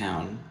leave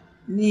town.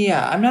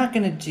 Yeah, I'm not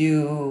going to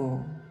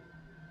do...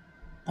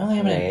 I don't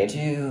think I'm going to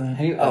do...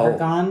 Have you ever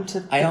gone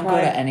to I don't go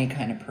to any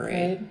kind of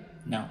parade.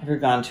 No. Have you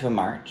gone to a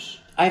march?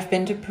 I've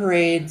been to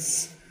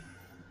parades,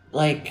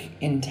 like,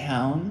 in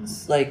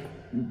towns. Like,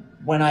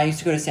 when I used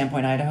to go to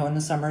Sandpoint, Idaho in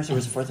the summers, there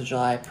was a 4th of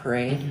July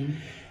parade. Mm-hmm.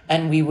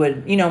 And we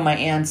would... You know, my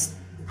aunt's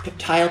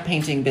tile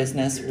painting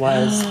business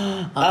was...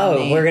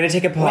 we're going to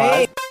take a pause.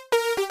 Wait.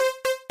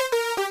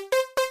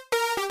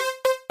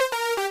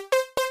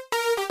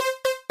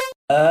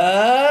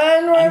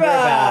 And we're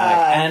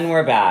back.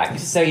 we're back.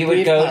 So you would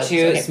Brief go pause.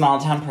 to Okay. small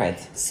town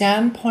parades.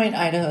 Sandpoint,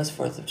 Idaho's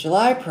 4th of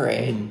July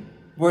parade,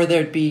 where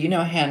there'd be,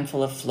 a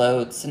handful of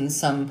floats and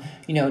some,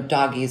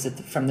 doggies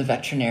from the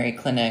veterinary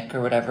clinic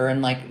or whatever,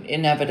 and,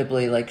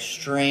 inevitably,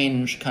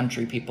 strange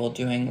country people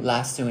doing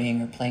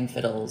lassoing or playing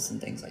fiddles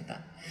and things like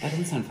that. That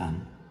doesn't sound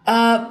fun.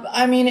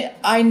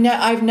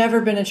 I've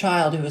never been a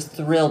child who was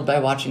thrilled by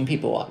watching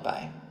people walk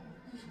by.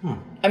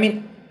 I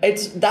mean,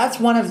 that's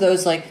one of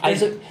those,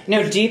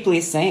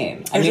 deeply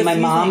same. I there's mean, a my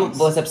few mom things.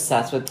 was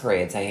obsessed with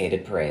parades. I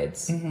hated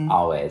parades,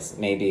 always.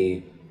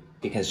 Maybe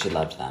because she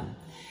loved them.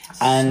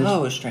 And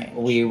so strange.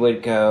 we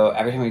would go,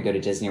 every time we go to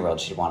Disney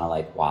World, she'd want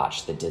to,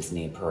 watch the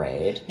Disney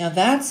parade. Now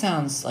that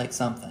sounds like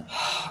something.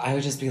 I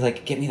would just be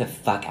like, get me the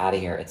fuck out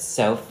of here. It's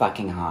so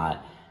fucking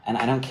hot. And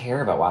I don't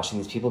care about watching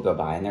these people go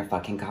by in their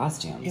fucking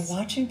costumes. You're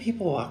watching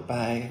people walk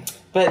by.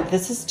 But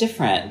this is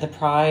different. The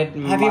Pride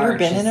March Have you ever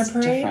been in a is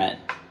parade? different.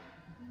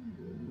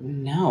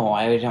 No,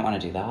 I don't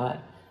want to do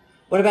that.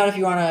 What about if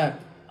you were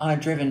on a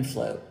driven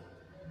float?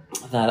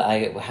 That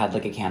I had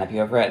a canopy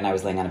over it and I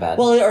was laying on a bed.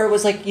 Well, or it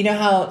was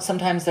how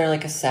sometimes they're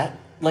a set,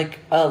 like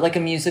a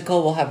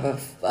musical will have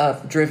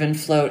a driven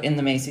float in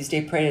the Macy's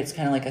Day Parade. It's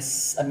kind of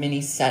a mini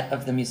set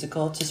of the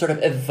musical to sort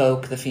of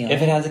evoke the feeling.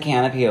 If it has a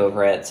canopy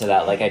over it so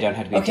that I don't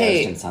have to be doused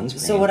in sunscreen.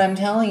 So what I'm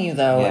telling you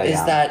though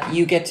is that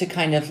you get to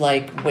kind of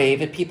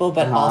wave at people,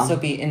 but also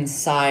be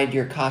inside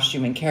your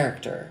costume and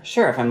character.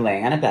 Sure, if I'm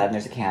laying on a bed and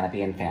there's a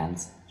canopy and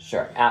fans.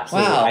 Sure,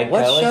 absolutely. Wow,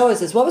 what show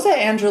is this? What was that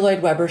Andrew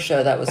Lloyd Webber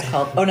show that was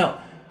called? Oh no,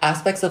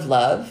 Aspects of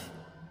Love.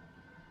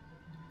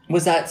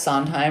 Was that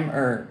Sondheim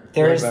or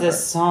There's Lloyd this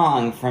Webber?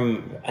 song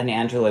from an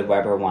Andrew Lloyd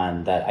Webber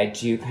one that I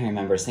do kind of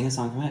remember. Sing a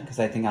song from it because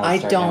I think I'll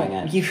start doing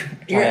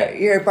it.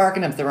 You're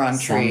barking up the wrong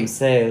tree. Some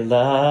say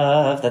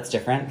love. That's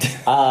different.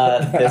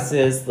 This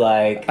is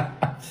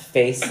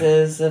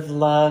Faces of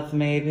Love,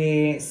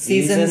 maybe.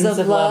 Seasons of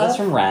Love? That's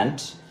from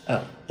Rent.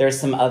 Oh. There's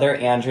some other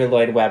Andrew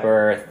Lloyd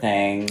Webber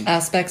thing.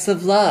 Aspects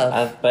of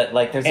Love. But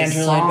there's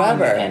Andrew a song Lloyd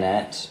Webber. in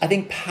it. I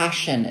think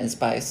Passion is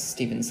by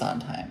Stephen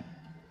Sondheim.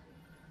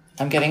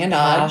 I'm getting a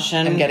nod.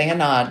 Passion. I'm getting a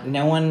nod.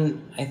 No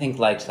one, I think,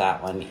 liked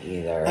that one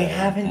either. I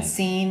haven't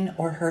seen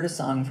or heard a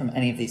song from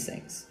any of these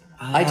things.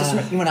 I just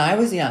when I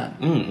was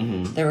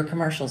young, there were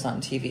commercials on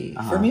TV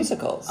for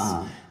musicals.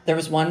 There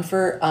was one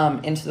for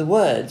Into the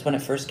Woods when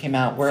it first came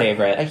out, where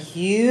Favorite. a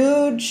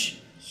huge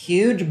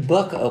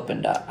book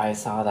opened up. I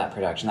saw that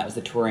production. That was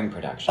the touring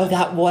production. Oh,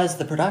 that was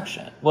the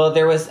production. Well,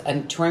 there was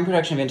a touring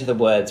production of Into the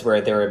Woods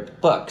where there were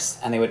books,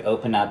 and they would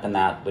open up, and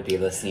that would be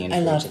the scene for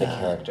love each of the that.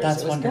 characters.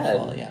 That's it was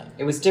wonderful, good. yeah.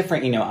 It was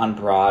different, on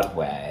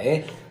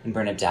Broadway. And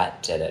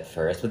Bernadette did it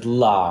first with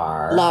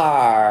Lar.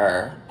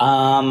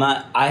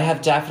 I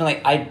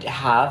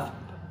have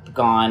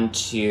gone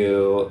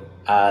to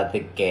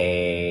the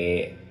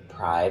gay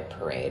pride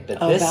parade, but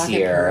this back at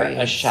year, a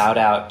parades. shout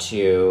out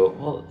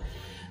to,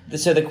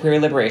 so the Queer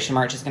Liberation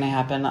March is going to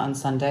happen on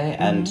Sunday,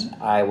 and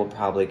I will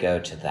probably go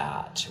to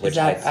that. Is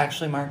that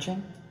actually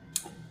marching?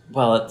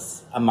 Well,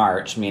 it's a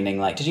march, meaning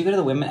did you go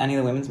to any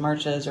of the women's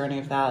marches or any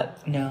of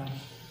that? No.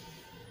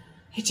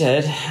 I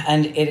did,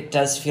 and it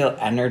does feel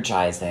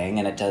energizing,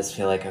 and it does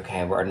feel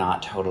okay, we're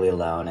not totally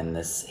alone in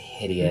this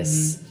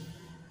hideous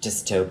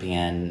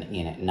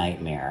dystopian,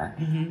 nightmare.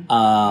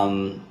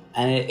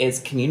 And it is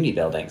community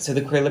building. So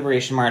the Queer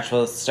Liberation March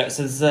will start.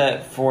 So this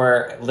is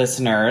for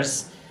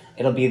listeners.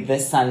 It'll be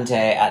this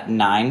Sunday at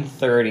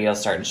 9:30. It'll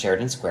start in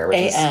Sheridan Square, which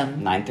is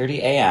 9:30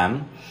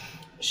 a.m.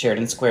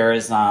 Sheridan Square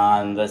is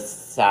on the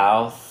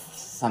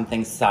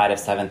something side of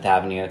 7th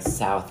Avenue. It's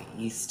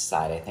southeast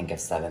side, I think, of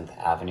 7th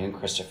Avenue and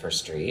Christopher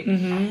Street.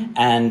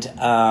 And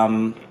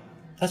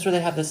That's where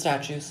they have the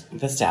statues.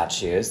 the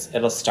statues.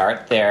 It'll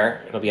start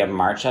there. It'll be a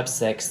march up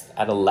 6th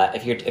at 11.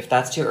 If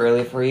that's too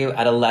early for you,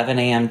 at 11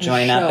 a.m.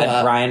 join up show at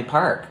up. Bryant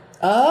Park.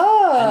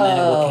 Oh. And then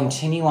it will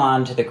continue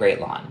on to the Great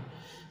Lawn.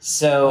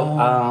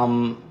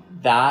 So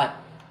that...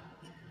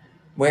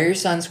 Wear your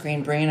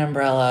sunscreen, bring an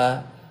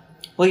umbrella.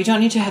 Well, you don't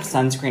need to have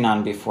sunscreen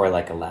on before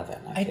 11,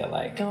 I feel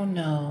like. I don't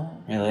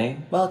know. Really?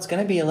 Well, it's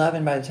going to be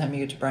 11 by the time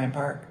you get to Bryant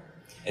Park.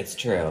 It's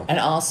true. And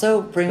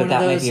also bring But one of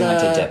that might those be one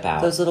to dip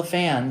out. those little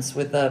fans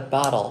with the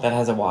bottle. That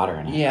has a water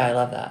in it. Yeah, I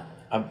love that.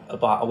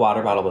 A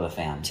water bottle with a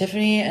fan.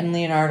 Tiffany and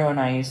Leonardo and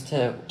I used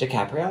to...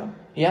 DiCaprio?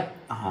 Yep.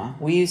 Uh-huh.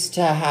 We used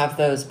to have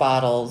those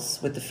bottles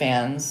with the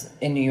fans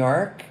in New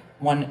York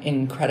one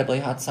incredibly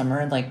hot summer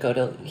and go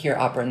to hear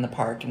opera in the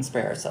park and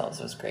spray ourselves.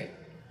 It was great.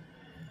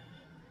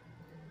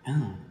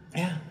 Oh.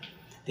 Yeah.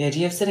 The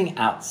idea of sitting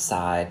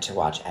outside to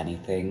watch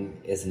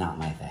anything is not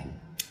my thing.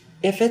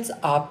 If it's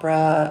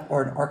opera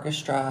or an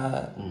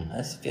orchestra,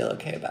 I feel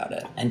okay about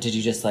it. And did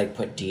you just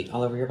put DEET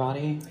all over your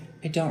body?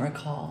 I don't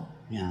recall.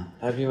 Yeah,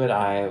 that would be what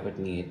I would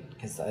need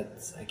because I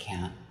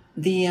can't.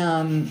 The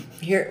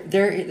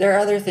there are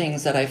other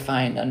things that I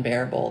find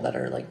unbearable that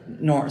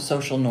are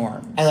social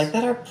norms. I like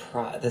that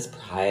our this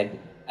Pride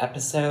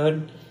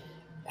episode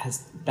has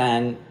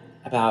been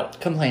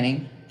about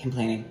complaining.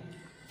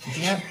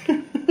 Yeah.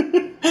 Yep.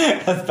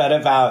 Has been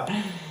about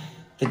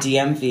the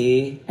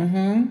DMV.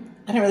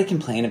 I didn't really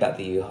complain about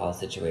the U-Haul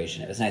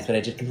situation. It was nice, but I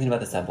did complain about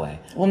the subway.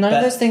 Well, none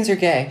of those things are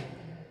gay.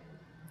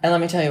 And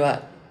let me tell you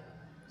what.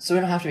 So we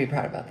don't have to be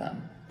proud about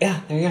them. Yeah,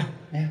 there you go.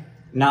 Yeah.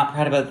 I'm not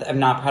proud about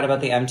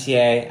the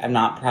MTA. I'm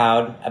not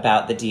proud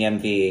about the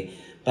DMV,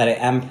 but I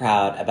am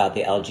proud about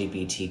the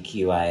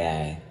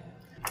LGBTQIA.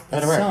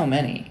 That's so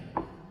many.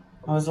 Well,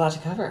 there's a lot to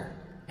cover.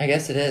 I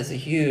guess it is a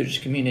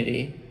huge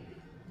community.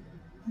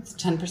 It's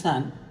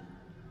 10%.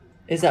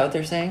 Is that what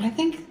they're saying? I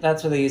think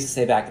that's what they used to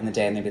say back in the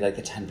day, and they'd be like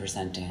the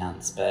 10%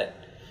 dance. But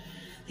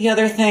the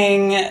other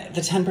thing,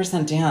 the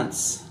 10%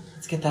 dance,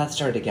 let's get that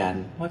started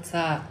again. What's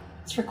that?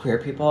 It's for queer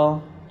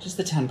people. Just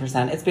the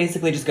 10%. It's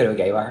basically just go to a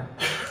gay bar.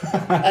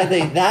 I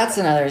think that's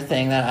another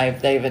thing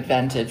that they've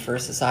invented for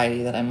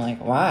society that I'm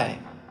like, why?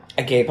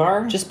 A gay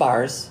bar? Just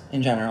bars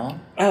in general.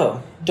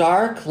 Oh.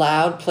 Dark,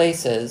 loud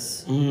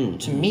places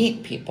to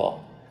meet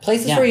people.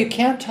 Places where you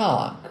can't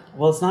talk.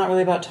 Well, it's not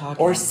really about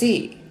talking. Or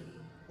see.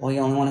 Well, you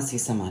only want to see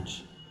so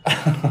much.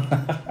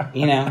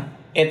 You know?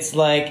 It's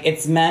like,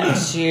 it's meant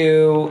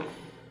to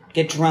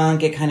get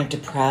drunk, get kind of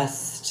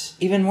depressed.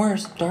 Even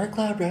worse, dark,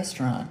 loud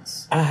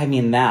restaurants. I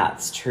mean,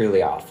 that's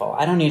truly awful.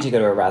 I don't need to go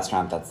to a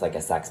restaurant that's like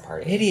a sex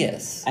party.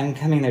 Hideous. I'm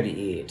coming there to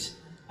eat.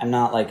 I'm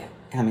not like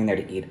coming there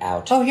to eat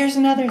out. Oh, here's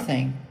another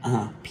thing.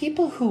 Uh-huh.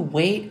 People who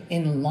wait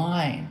in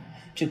line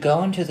to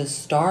go into the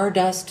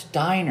Stardust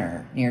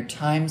Diner near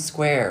Times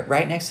Square,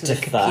 right next to the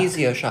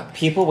Capizio shop.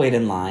 People wait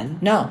in line?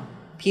 No.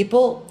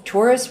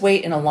 Tourists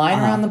wait in a line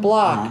around the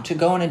block to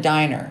go in a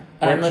diner.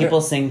 Where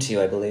people sing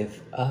to, I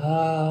believe.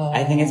 Oh.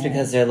 I think it's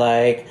because they're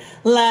like,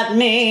 let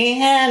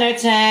me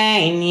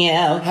entertain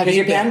you. Here's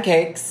your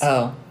pancakes.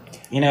 Oh.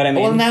 You know what I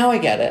mean? Well, now I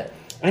get it.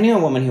 I knew a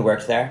woman who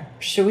worked there.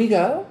 Should we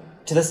go?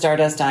 To the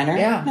Stardust Diner?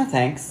 Yeah. No,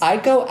 thanks.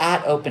 I'd go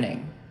at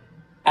opening.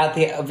 At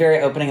the very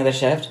opening of the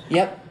shift?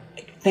 Yep.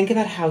 Think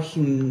about how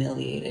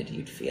humiliated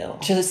you'd feel.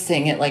 To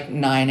sing at like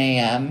 9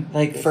 a.m.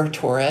 Like for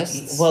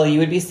tourists. Well, you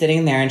would be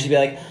sitting there and she'd be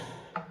like,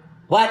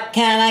 what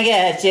can I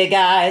get you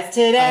guys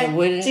today? I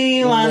would Do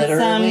you want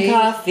some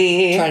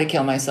coffee? Try to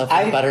kill myself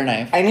with a butter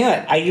knife. I knew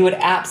it. You would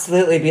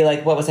absolutely be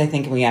like, what was I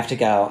thinking? We have to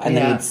go. And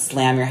then you'd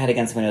slam your head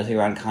against the window so you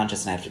were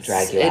unconscious and I have to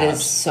drag you out. It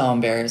is so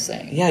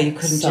embarrassing. Yeah, you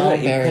couldn't do it.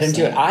 You couldn't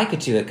do it. I could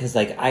do it because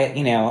like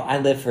I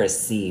live for a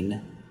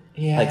scene.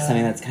 Yeah. Like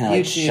something that's kind of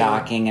like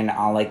shocking and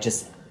I'll like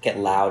just get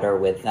louder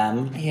with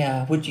them.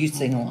 Yeah. Would you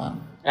sing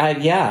along?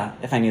 Yeah,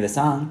 if I knew the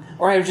song.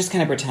 Or I would just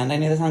kind of pretend I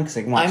knew the song because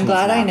I'm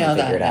glad I know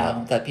that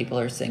now, that people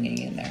are singing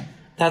in there.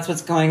 That's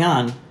what's going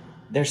on.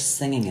 They're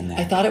singing in there.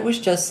 I thought it was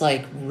just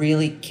like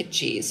really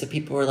kitschy, so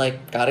people were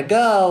like, gotta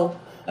go.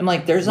 I'm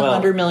like, there's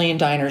 100 million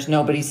diners,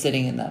 nobody's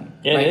sitting in them.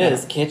 It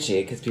is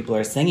kitschy because people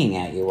are singing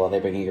at you while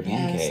they bring you your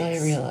pancakes.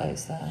 Yes, I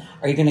realize that.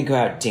 Are you going to go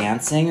out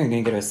dancing? Or are you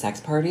going to go to a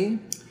sex party?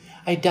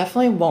 I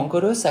definitely won't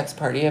go to a sex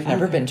party. I've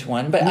never been to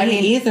one. But Me I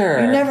mean,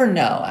 either. You never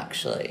know,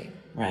 actually.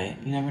 Right.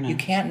 You never know. You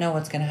can't know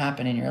what's going to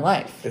happen in your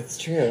life. It's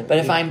true. But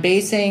if I'm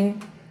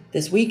basing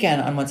this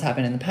weekend on what's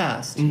happened in the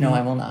past, no,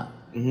 I will not.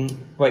 Mm-hmm.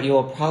 What you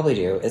will probably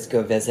do is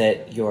go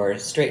visit your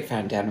straight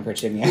friend down in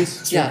Virginia.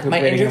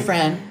 My injured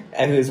friend.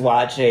 Who's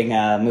watching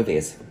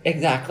movies.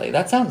 Exactly.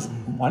 That sounds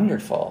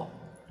wonderful.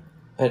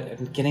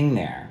 But getting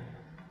there.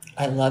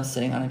 I love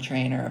sitting on a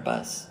train or a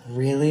bus.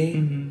 Really?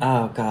 Mm-hmm.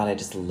 Oh, God, I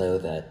just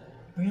loathe it.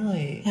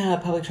 Really? Yeah,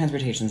 public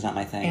transportation's not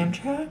my thing.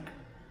 Amtrak?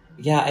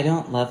 Yeah, I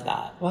don't love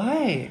that.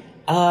 Why?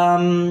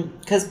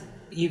 Because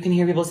you can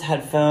hear people's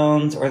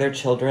headphones or their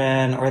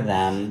children or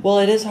them. Well,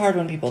 it is hard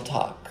when people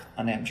talk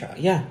on Amtrak.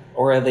 Yeah,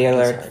 or they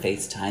are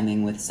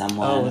FaceTiming with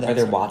someone, or they're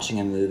hard. watching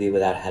a movie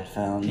without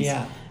headphones.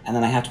 Yeah. And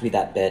then I have to be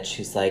that bitch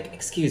who's like,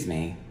 excuse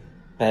me,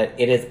 but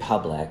it is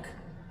public.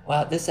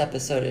 Wow, this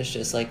episode is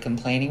just like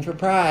complaining for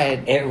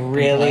pride. It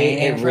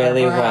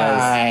really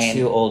was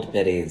two old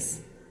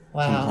biddies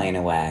complain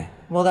away.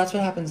 Well, that's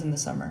what happens in the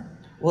summer.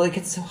 Well, it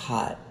gets so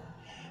hot.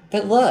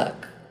 But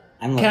look,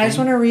 I just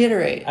want to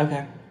reiterate.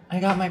 Okay. I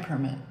got my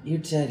permit. You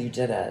did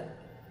it.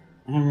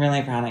 And I'm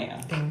really proud of you.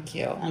 Thank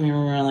you. I mean,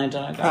 really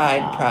done a good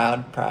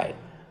job. Pride.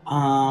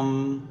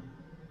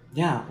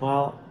 Yeah,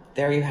 well,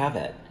 there you have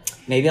it.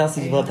 Maybe I'll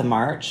see people at the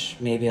march.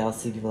 Maybe I'll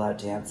see people out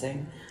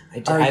dancing.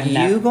 Are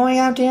you going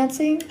out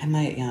dancing? I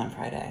might, on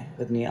Friday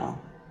with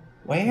Neil.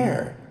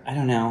 Where? I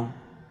don't know.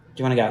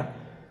 Do you want to go?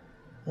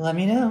 Let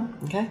me know.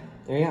 Okay,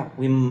 there you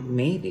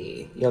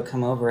go. You'll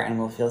come over and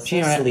we'll feel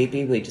so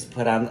sleepy. We just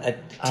put on a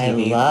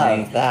TV. I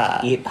love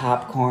that. Eat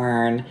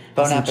popcorn,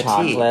 Bon some appetit.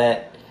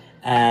 chocolate,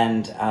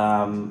 and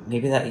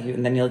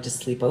and then you'll just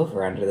sleep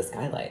over under the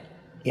skylight.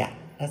 Yeah,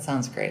 that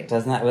sounds great.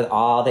 Doesn't that, with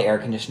all the air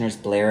conditioners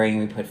blaring,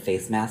 we put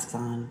face masks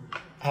on?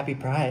 Happy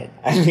Pride.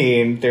 I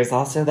mean, there's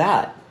also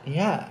that.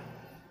 Yeah.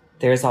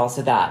 There's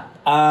also that.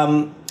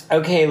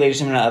 Okay,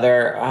 ladies and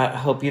gentlemen, I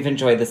hope you've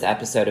enjoyed this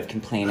episode of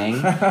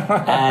Complaining.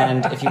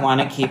 And if you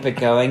want to keep it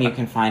going, you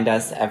can find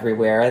us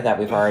everywhere that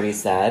we've already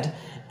said.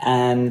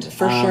 And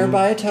for sure,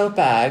 buy a tote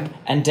bag.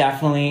 And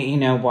definitely,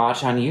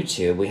 watch on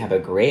YouTube. We have a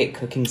great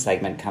cooking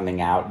segment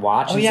coming out.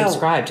 Watch and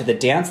subscribe to the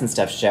Dance and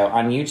Stuff show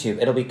on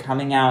YouTube. It'll be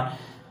coming out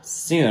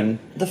soon.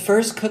 The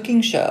first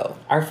cooking show.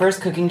 Our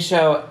first cooking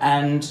show,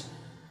 and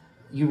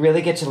you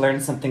really get to learn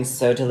something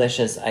so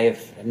delicious.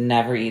 I've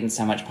never eaten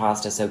so much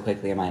pasta so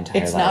quickly in my entire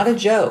life. It's not a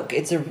joke.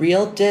 It's a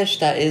real dish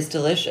that is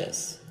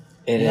delicious.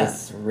 It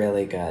is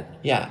really good.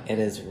 Yeah. It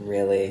is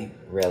really,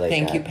 really good.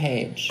 Thank you,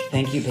 Paige.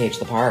 Thank you, Paige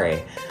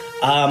Lapari.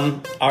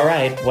 All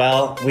right.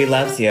 Well, we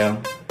loves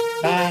you.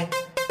 Bye.